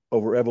adjusted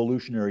over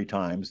evolutionary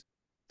times.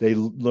 They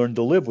learned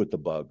to live with the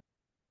bug.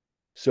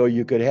 So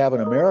you could have an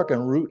American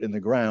root in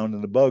the ground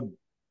and the bug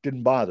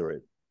didn't bother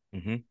it.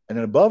 Mm-hmm. And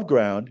then above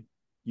ground,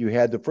 you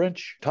had the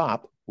French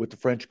top with the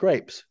French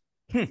grapes.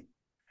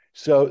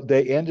 So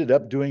they ended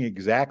up doing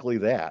exactly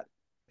that.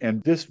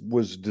 And this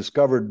was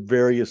discovered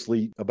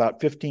variously about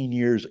 15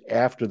 years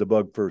after the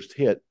bug first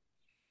hit.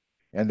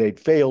 And they'd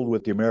failed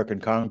with the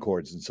American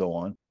Concords and so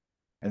on.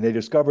 And they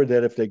discovered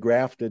that if they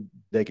grafted,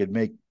 they could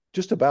make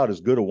just about as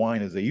good a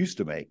wine as they used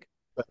to make.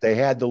 But they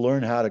had to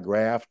learn how to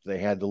graft. They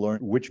had to learn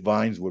which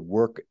vines would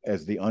work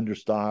as the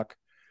understock,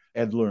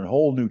 and learn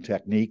whole new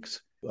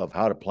techniques of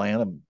how to plant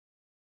them.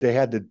 They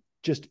had to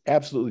just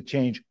absolutely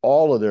change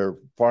all of their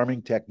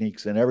farming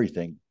techniques and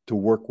everything to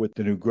work with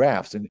the new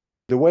grafts. And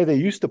the way they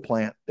used to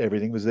plant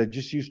everything was they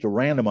just used to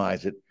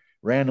randomize it,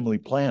 randomly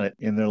plant it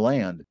in their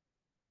land.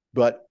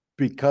 But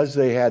because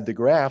they had the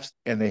grafts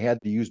and they had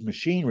to use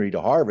machinery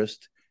to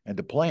harvest and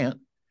to plant,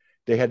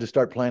 they had to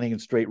start planting in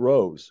straight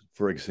rows,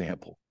 for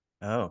example.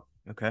 Oh,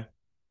 okay.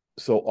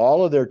 So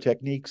all of their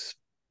techniques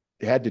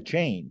had to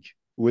change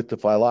with the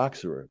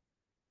Phylloxera.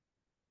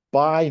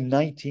 By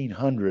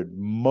 1900,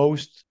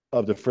 most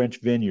of the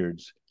French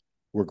vineyards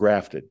were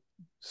grafted.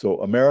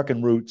 So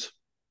American roots,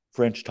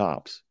 French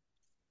tops.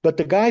 But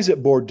the guys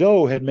at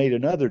Bordeaux had made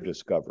another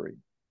discovery,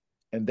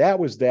 and that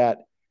was that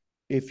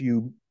if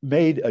you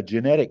made a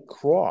genetic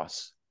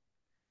cross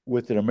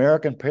with an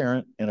American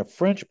parent and a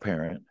French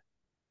parent,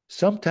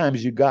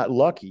 sometimes you got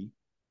lucky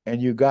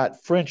and you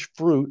got French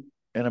fruit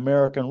and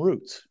American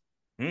roots.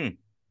 Mm.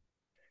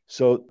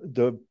 So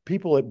the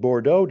people at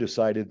Bordeaux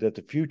decided that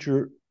the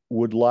future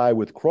would lie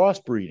with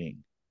crossbreeding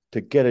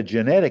to get a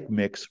genetic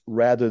mix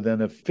rather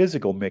than a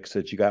physical mix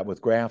that you got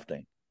with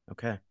grafting.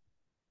 Okay.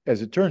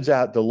 As it turns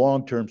out, the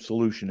long-term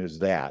solution is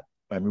that.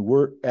 I mean,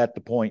 we're at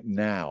the point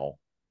now,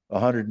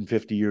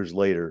 150 years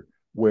later,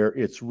 where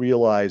it's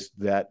realized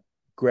that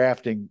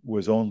grafting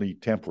was only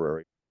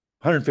temporary.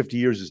 150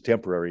 years is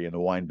temporary in the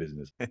wine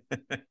business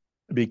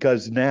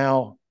because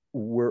now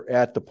we're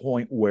at the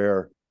point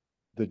where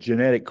the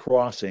genetic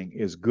crossing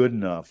is good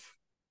enough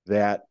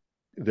that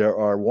there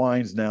are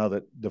wines now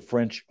that the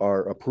French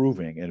are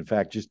approving. And in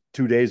fact, just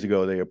 2 days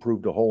ago, they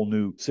approved a whole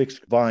new 6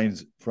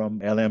 vines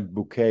from Alain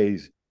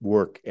Bouquet's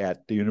work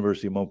at the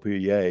University of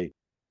Montpellier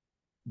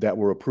that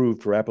were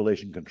approved for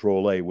appellation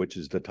control A, which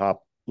is the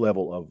top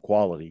level of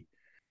quality.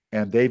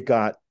 And they've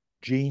got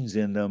genes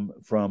in them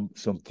from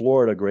some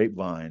Florida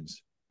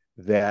grapevines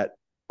that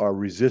are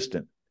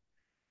resistant.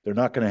 They're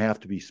not going to have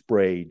to be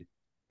sprayed,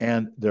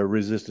 and they're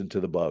resistant to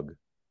the bug.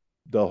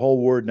 The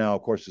whole word now,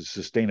 of course, is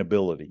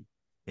sustainability.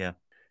 Yeah.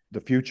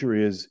 The future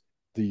is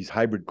these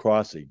hybrid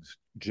crossings,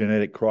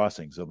 genetic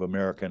crossings of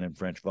American and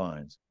French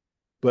vines.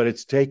 But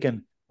it's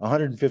taken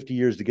 150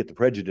 years to get the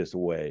prejudice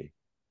away,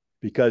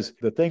 because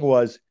the thing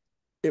was,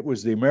 it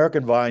was the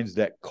American vines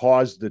that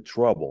caused the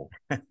trouble.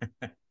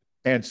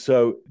 And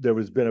so there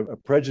has been a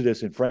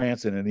prejudice in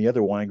France and in the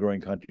other wine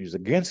growing countries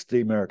against the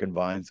American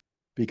vines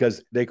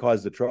because they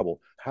caused the trouble.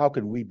 How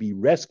could we be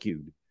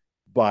rescued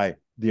by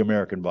the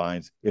American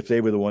vines if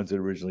they were the ones that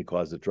originally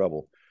caused the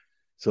trouble?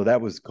 So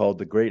that was called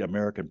the Great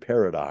American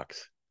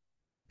Paradox.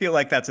 I feel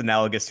like that's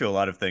analogous to a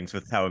lot of things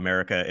with how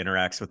America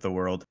interacts with the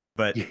world.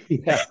 But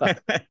Yeah.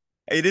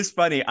 it is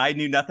funny. I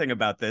knew nothing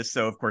about this.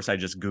 So, of course, I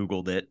just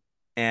Googled it.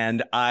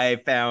 And I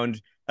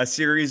found a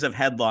series of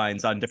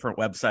headlines on different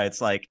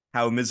websites, like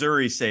how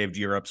Missouri saved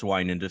Europe's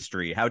wine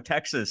industry, how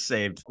Texas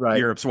saved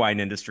Europe's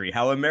wine industry,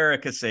 how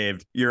America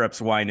saved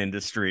Europe's wine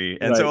industry.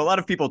 And so a lot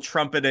of people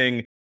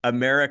trumpeting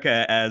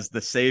America as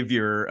the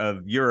savior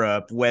of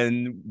Europe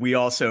when we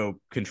also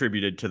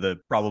contributed to the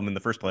problem in the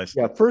first place.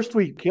 Yeah, first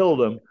we killed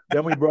them,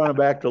 then we brought them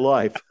back to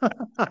life.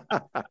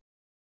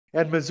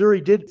 And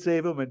Missouri did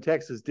save them, and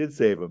Texas did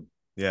save them.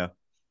 Yeah.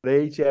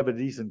 They each have a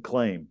decent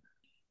claim.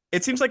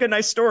 It seems like a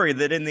nice story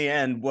that in the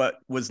end, what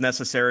was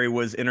necessary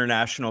was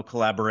international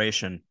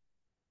collaboration.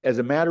 As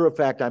a matter of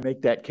fact, I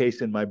make that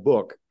case in my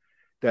book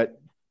that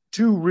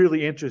 2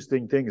 really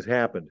interesting things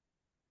happened.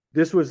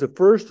 This was the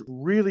first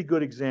really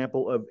good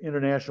example of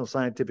international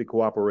scientific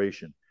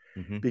cooperation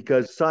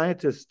because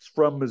scientists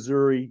from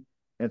Missouri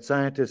and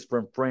scientists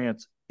from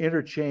France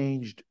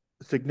interchanged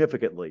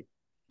significantly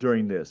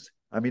during this.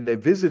 I mean, they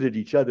visited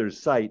each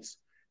other's sites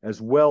as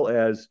well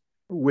as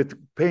with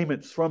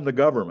payments from the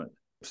government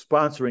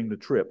sponsoring the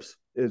trips,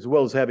 as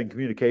well as having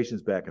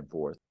communications back and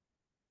forth.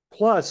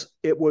 Plus,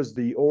 it was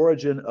the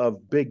origin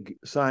of big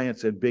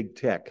science and big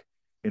tech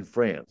in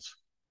France,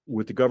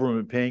 with the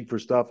government paying for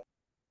stuff.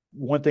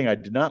 One thing I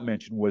did not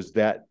mention was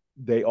that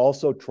they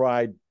also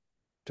tried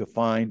to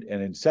find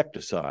an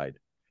insecticide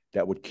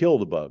that would kill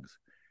the bugs.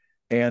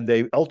 And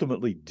they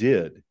ultimately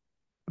did,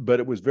 but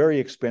it was very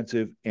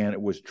expensive and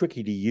it was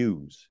tricky to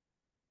use.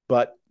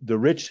 But the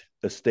rich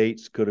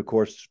estates could, of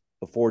course,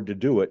 afford to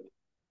do it.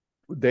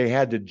 They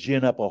had to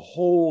gin up a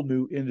whole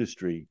new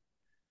industry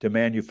to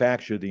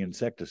manufacture the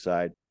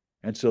insecticide.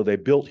 And so they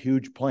built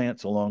huge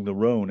plants along the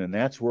Rhone. And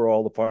that's where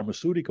all the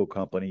pharmaceutical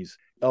companies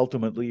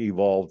ultimately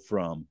evolved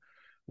from,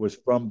 was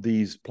from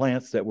these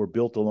plants that were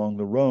built along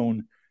the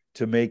Rhone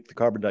to make the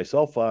carbon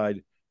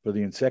disulfide for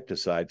the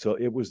insecticide. So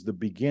it was the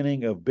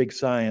beginning of big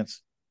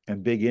science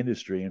and big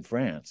industry in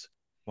France.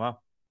 Wow.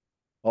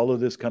 All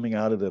of this coming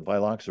out of the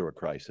Phylloxera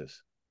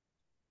crisis.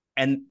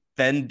 And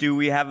then do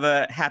we have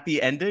a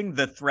happy ending?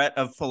 The threat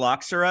of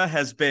phylloxera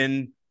has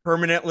been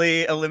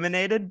permanently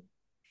eliminated?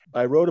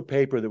 I wrote a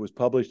paper that was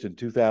published in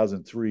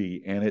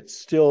 2003, and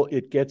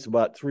it gets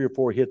about 3 or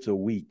 4 hits a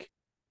week.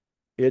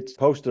 It's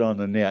posted on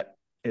the net.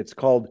 It's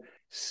called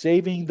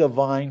Saving the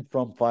Vine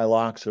from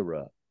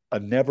Phylloxera, a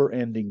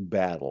Never-Ending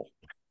Battle.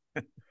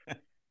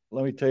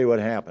 Let me tell you what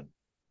happened.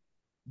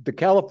 The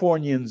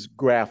Californians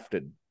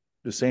grafted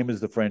the same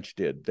as the French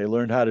did. They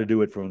learned how to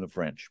do it from the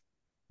French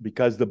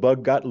because the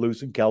bug got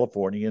loose in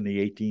California in the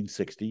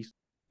 1860s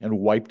and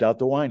wiped out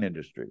the wine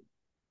industry.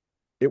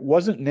 It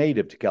wasn't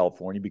native to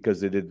California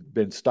because it had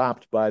been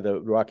stopped by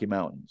the Rocky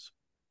Mountains.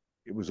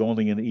 It was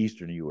only in the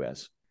eastern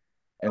U.S.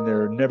 And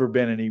there had never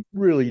been any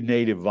really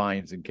native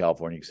vines in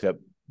California except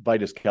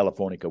Vitis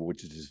californica,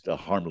 which is just a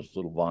harmless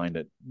little vine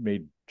that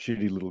made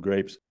shitty little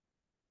grapes.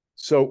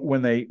 So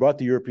when they brought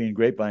the European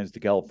grapevines to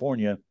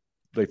California,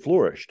 they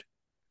flourished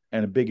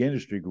and a big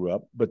industry grew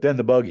up, but then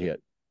the bug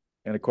hit.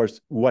 And of course,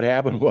 what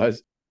happened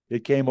was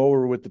it came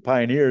over with the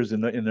pioneers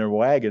in their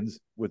wagons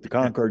with the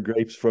Concord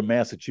grapes from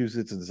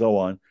Massachusetts and so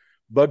on.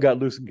 Bug got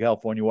loose in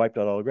California, wiped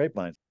out all the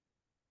grapevines.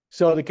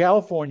 So the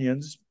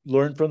Californians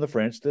learned from the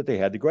French that they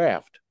had to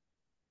graft.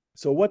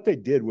 So what they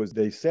did was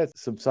they set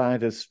some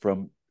scientists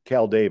from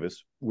Cal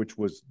Davis, which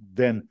was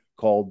then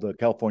called the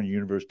California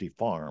University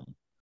Farm.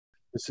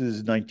 This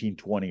is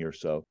 1920 or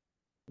so.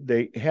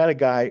 They had a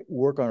guy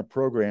work on a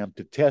program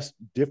to test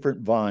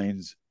different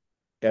vines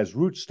as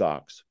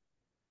rootstocks,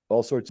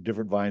 all sorts of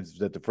different vines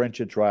that the French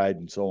had tried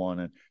and so on,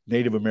 and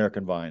Native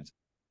American vines.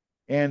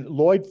 And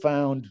Lloyd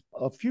found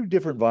a few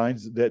different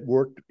vines that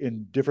worked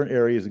in different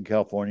areas in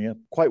California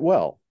quite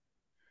well,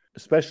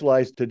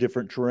 specialized to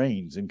different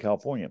terrains in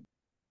California.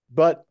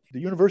 But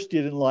the university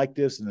didn't like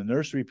this, and the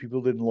nursery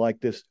people didn't like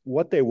this.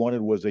 What they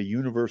wanted was a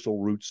universal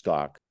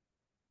rootstock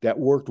that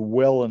worked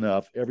well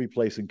enough every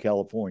place in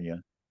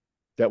California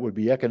that would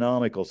be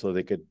economical so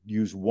they could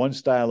use one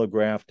style of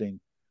grafting,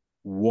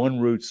 one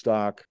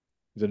rootstock.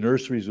 The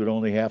nurseries would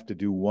only have to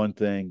do one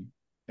thing.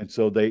 And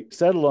so they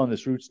settled on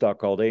this rootstock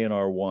called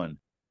ANR1,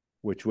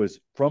 which was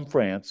from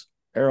France,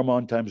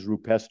 Aramontimes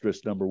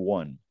rupestris number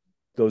 1.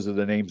 Those are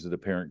the names of the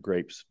parent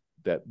grapes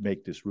that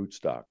make this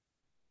rootstock.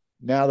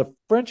 Now, the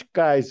French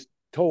guys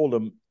told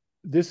them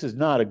this is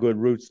not a good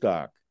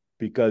rootstock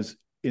because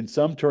in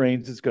some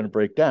terrains it's going to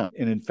break down.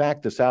 And in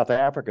fact, the South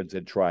Africans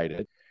had tried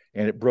it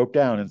and it broke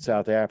down in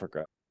South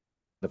Africa.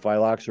 The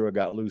Phylloxera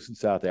got loose in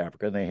South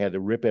Africa and they had to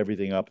rip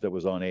everything up that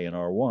was on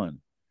ANR1.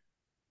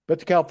 But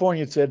the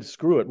Californians said,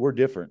 screw it, we're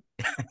different.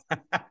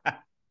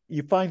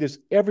 You find this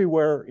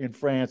everywhere in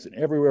France and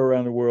everywhere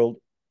around the world.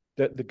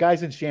 That the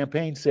guys in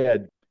Champagne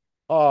said,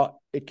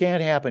 it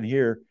can't happen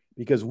here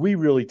because we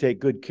really take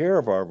good care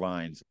of our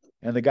vines.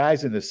 And the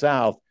guys in the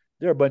South,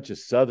 they're a bunch of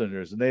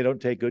Southerners and they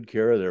don't take good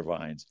care of their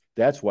vines.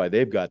 That's why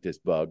they've got this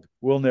bug.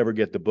 We'll never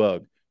get the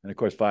bug. And of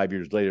course, 5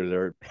 years later,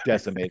 they're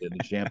decimated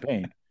in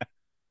Champagne.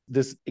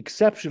 This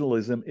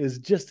exceptionalism is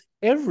just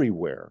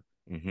everywhere.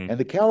 Mm-hmm. And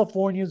the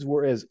Californians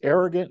were as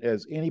arrogant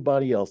as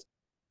anybody else.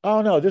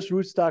 Oh, no, this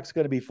rootstock's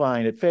going to be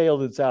fine. It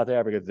failed in South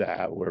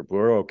Africa.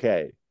 We're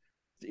okay.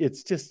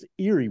 It's just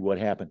eerie what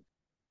happened.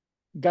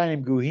 A guy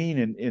named Guhin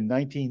in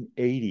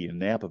 1980 in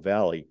Napa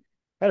Valley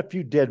had a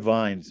few dead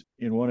vines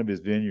in one of his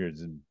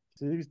vineyards, and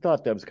he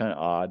thought that was kind of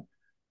odd.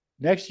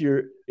 Next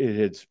year, it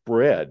had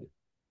spread,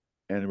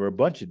 and there were a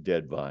bunch of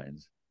dead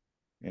vines.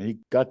 And he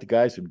got the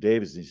guys from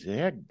Davis, and he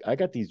said, hey, I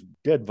got these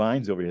dead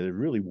vines over here. They're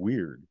really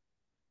weird.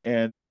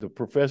 And the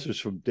professors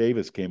from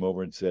Davis came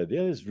over and said,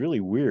 yeah, it's really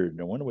weird.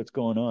 I wonder what's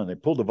going on. They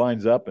pulled the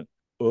vines up and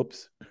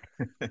oops.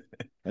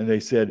 And they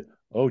said,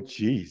 oh,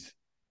 geez,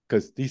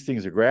 because these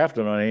things are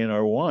grafted on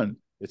ANR1.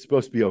 It's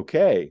supposed to be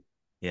okay.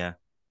 Yeah.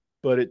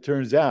 But it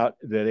turns out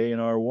that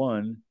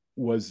ANR1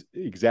 was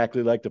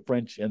exactly like the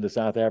French and the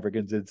South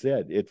Africans had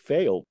said. It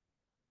failed.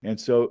 And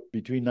so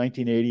between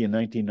 1980 and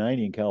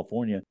 1990 in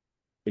California,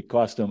 it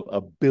cost them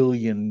 $1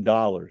 billion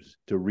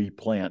to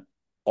replant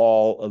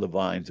all of the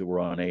vines that were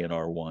on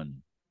ANR1.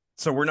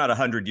 So we're not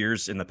 100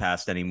 years in the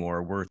past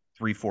anymore. We're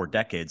 3-4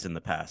 decades in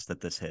the past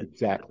that this hit.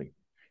 Exactly.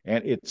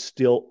 And it's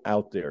still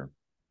out there.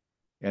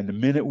 And the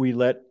minute we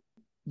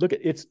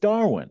it's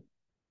Darwin.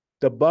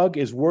 The bug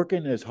is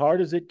working as hard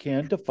as it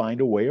can to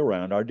find a way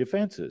around our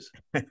defenses.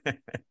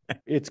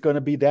 It's going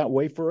to be that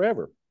way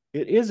forever.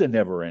 It is a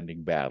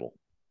never-ending battle.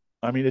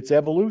 I mean, it's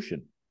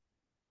evolution.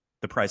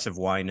 The price of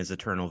wine is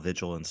eternal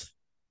vigilance.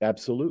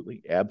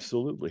 Absolutely.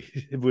 Absolutely.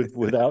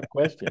 Without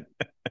question.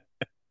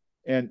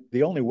 And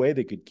the only way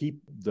they could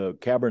keep the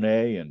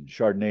Cabernet and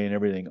Chardonnay and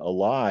everything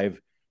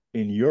alive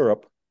in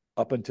Europe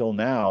up until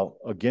now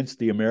against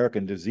the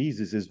American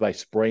diseases is by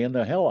spraying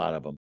the hell out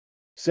of them.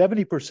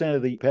 70%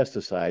 of the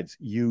pesticides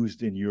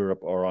used in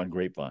Europe are on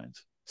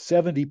grapevines.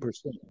 70%.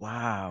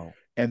 Wow.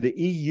 And the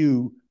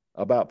EU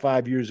about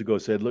 5 years ago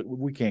said, look,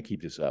 we can't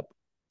keep this up.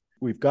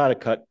 We've got to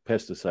cut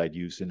pesticide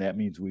use, and that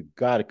means we've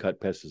got to cut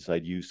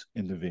pesticide use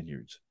in the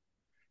vineyards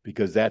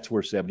because that's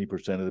where 70%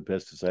 of the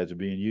pesticides are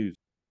being used.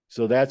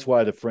 So that's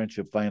why the French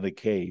have finally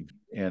caved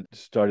and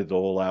started to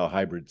allow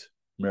hybrids,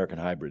 American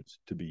hybrids,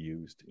 to be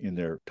used in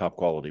their top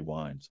quality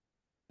wines.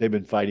 They've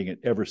been fighting it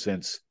ever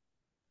since.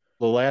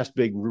 The last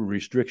big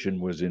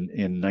restriction was in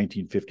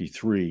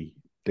 1953.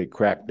 They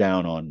cracked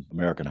down on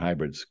American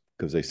hybrids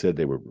because they said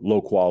they were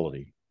low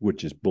quality,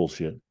 which is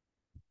bullshit.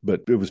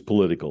 But it was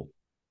political.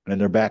 And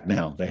they're back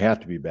now. They have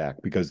to be back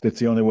because that's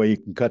the only way you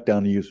can cut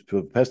down the use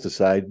of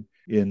pesticide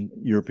in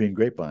European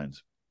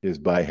grapevines is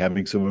by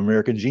having some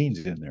American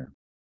genes in there.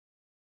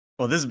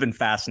 Well, this has been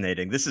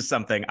fascinating. This is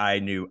something I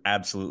knew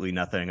absolutely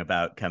nothing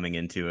about coming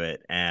into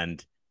it.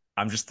 And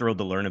I'm just thrilled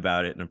to learn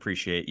about it and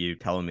appreciate you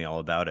telling me all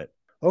about it.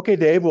 Okay,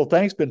 Dave. Well,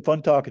 thanks. Been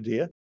fun talking to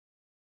you.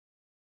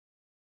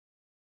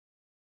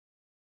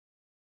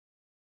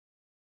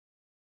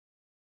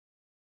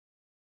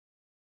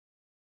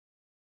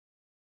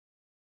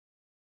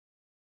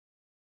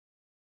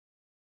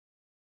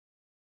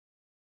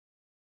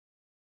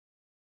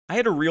 I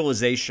had a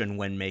realization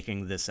when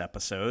making this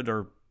episode,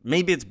 or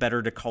maybe it's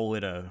better to call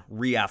it a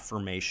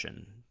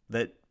reaffirmation,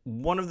 that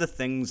one of the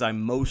things I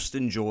most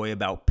enjoy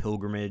about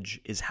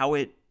pilgrimage is how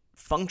it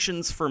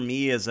functions for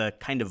me as a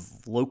kind of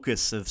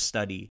locus of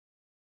study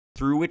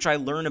through which I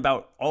learn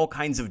about all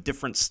kinds of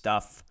different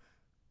stuff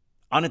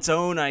On its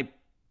own, I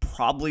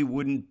probably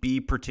wouldn't be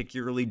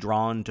particularly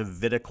drawn to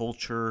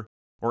viticulture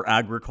or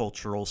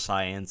agricultural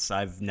science.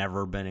 I've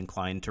never been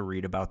inclined to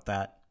read about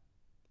that.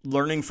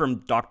 Learning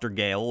from Dr.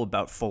 Gale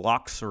about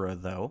Phylloxera,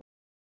 though,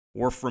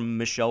 or from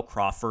Michelle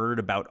Crawford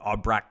about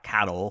Aubrac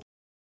cattle,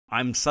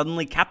 I'm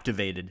suddenly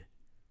captivated.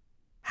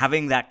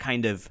 Having that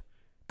kind of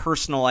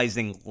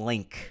personalizing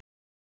link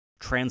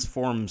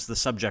transforms the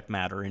subject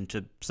matter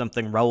into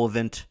something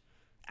relevant,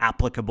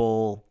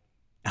 applicable,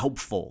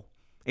 helpful.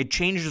 It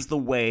changes the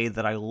way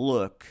that I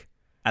look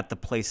at the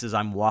places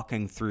I'm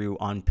walking through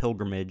on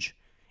pilgrimage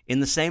in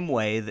the same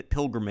way that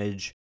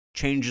pilgrimage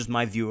changes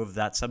my view of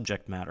that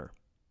subject matter.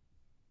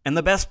 And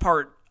the best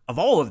part of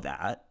all of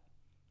that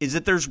is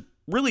that there's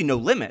really no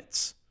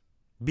limits,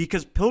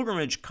 because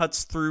pilgrimage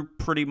cuts through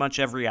pretty much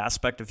every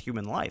aspect of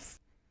human life.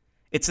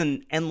 It's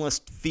an endless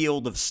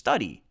field of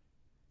study,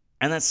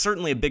 and that's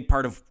certainly a big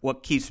part of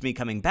what keeps me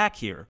coming back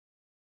here,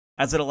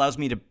 as it allows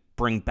me to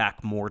bring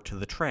back more to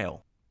the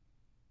trail.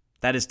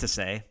 That is to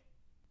say,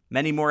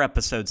 many more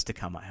episodes to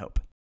come, I hope.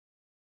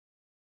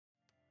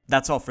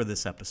 That's all for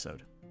this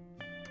episode.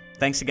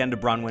 Thanks again to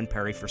Bronwen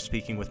Perry for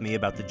speaking with me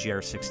about the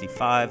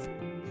GR65.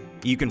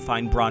 You can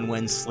find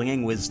Bronwen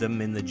slinging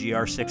wisdom in the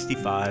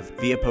GR65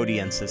 Via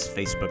Podiensis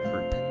Facebook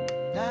group.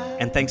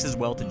 And thanks as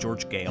well to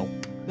George Gale.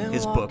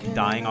 His book,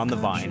 Dying on the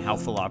Vine, How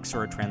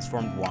Phylloxera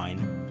Transformed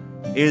Wine,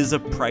 is a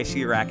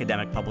pricier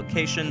academic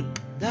publication,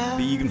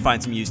 but you can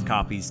find some used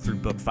copies through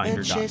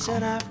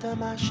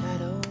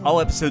bookfinder.com. All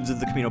episodes of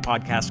the Camino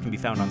Podcast can be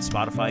found on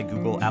Spotify,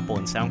 Google, Apple,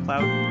 and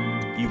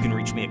SoundCloud. You can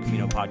reach me at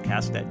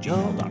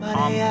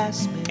caminopodcast@gmail.com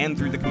and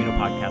through the Camino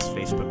Podcast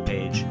Facebook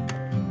page.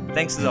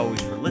 Thanks as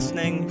always for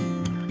listening.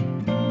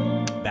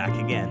 Back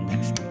again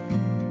next week.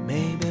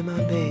 Maybe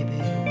my baby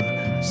will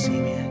never see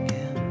me again.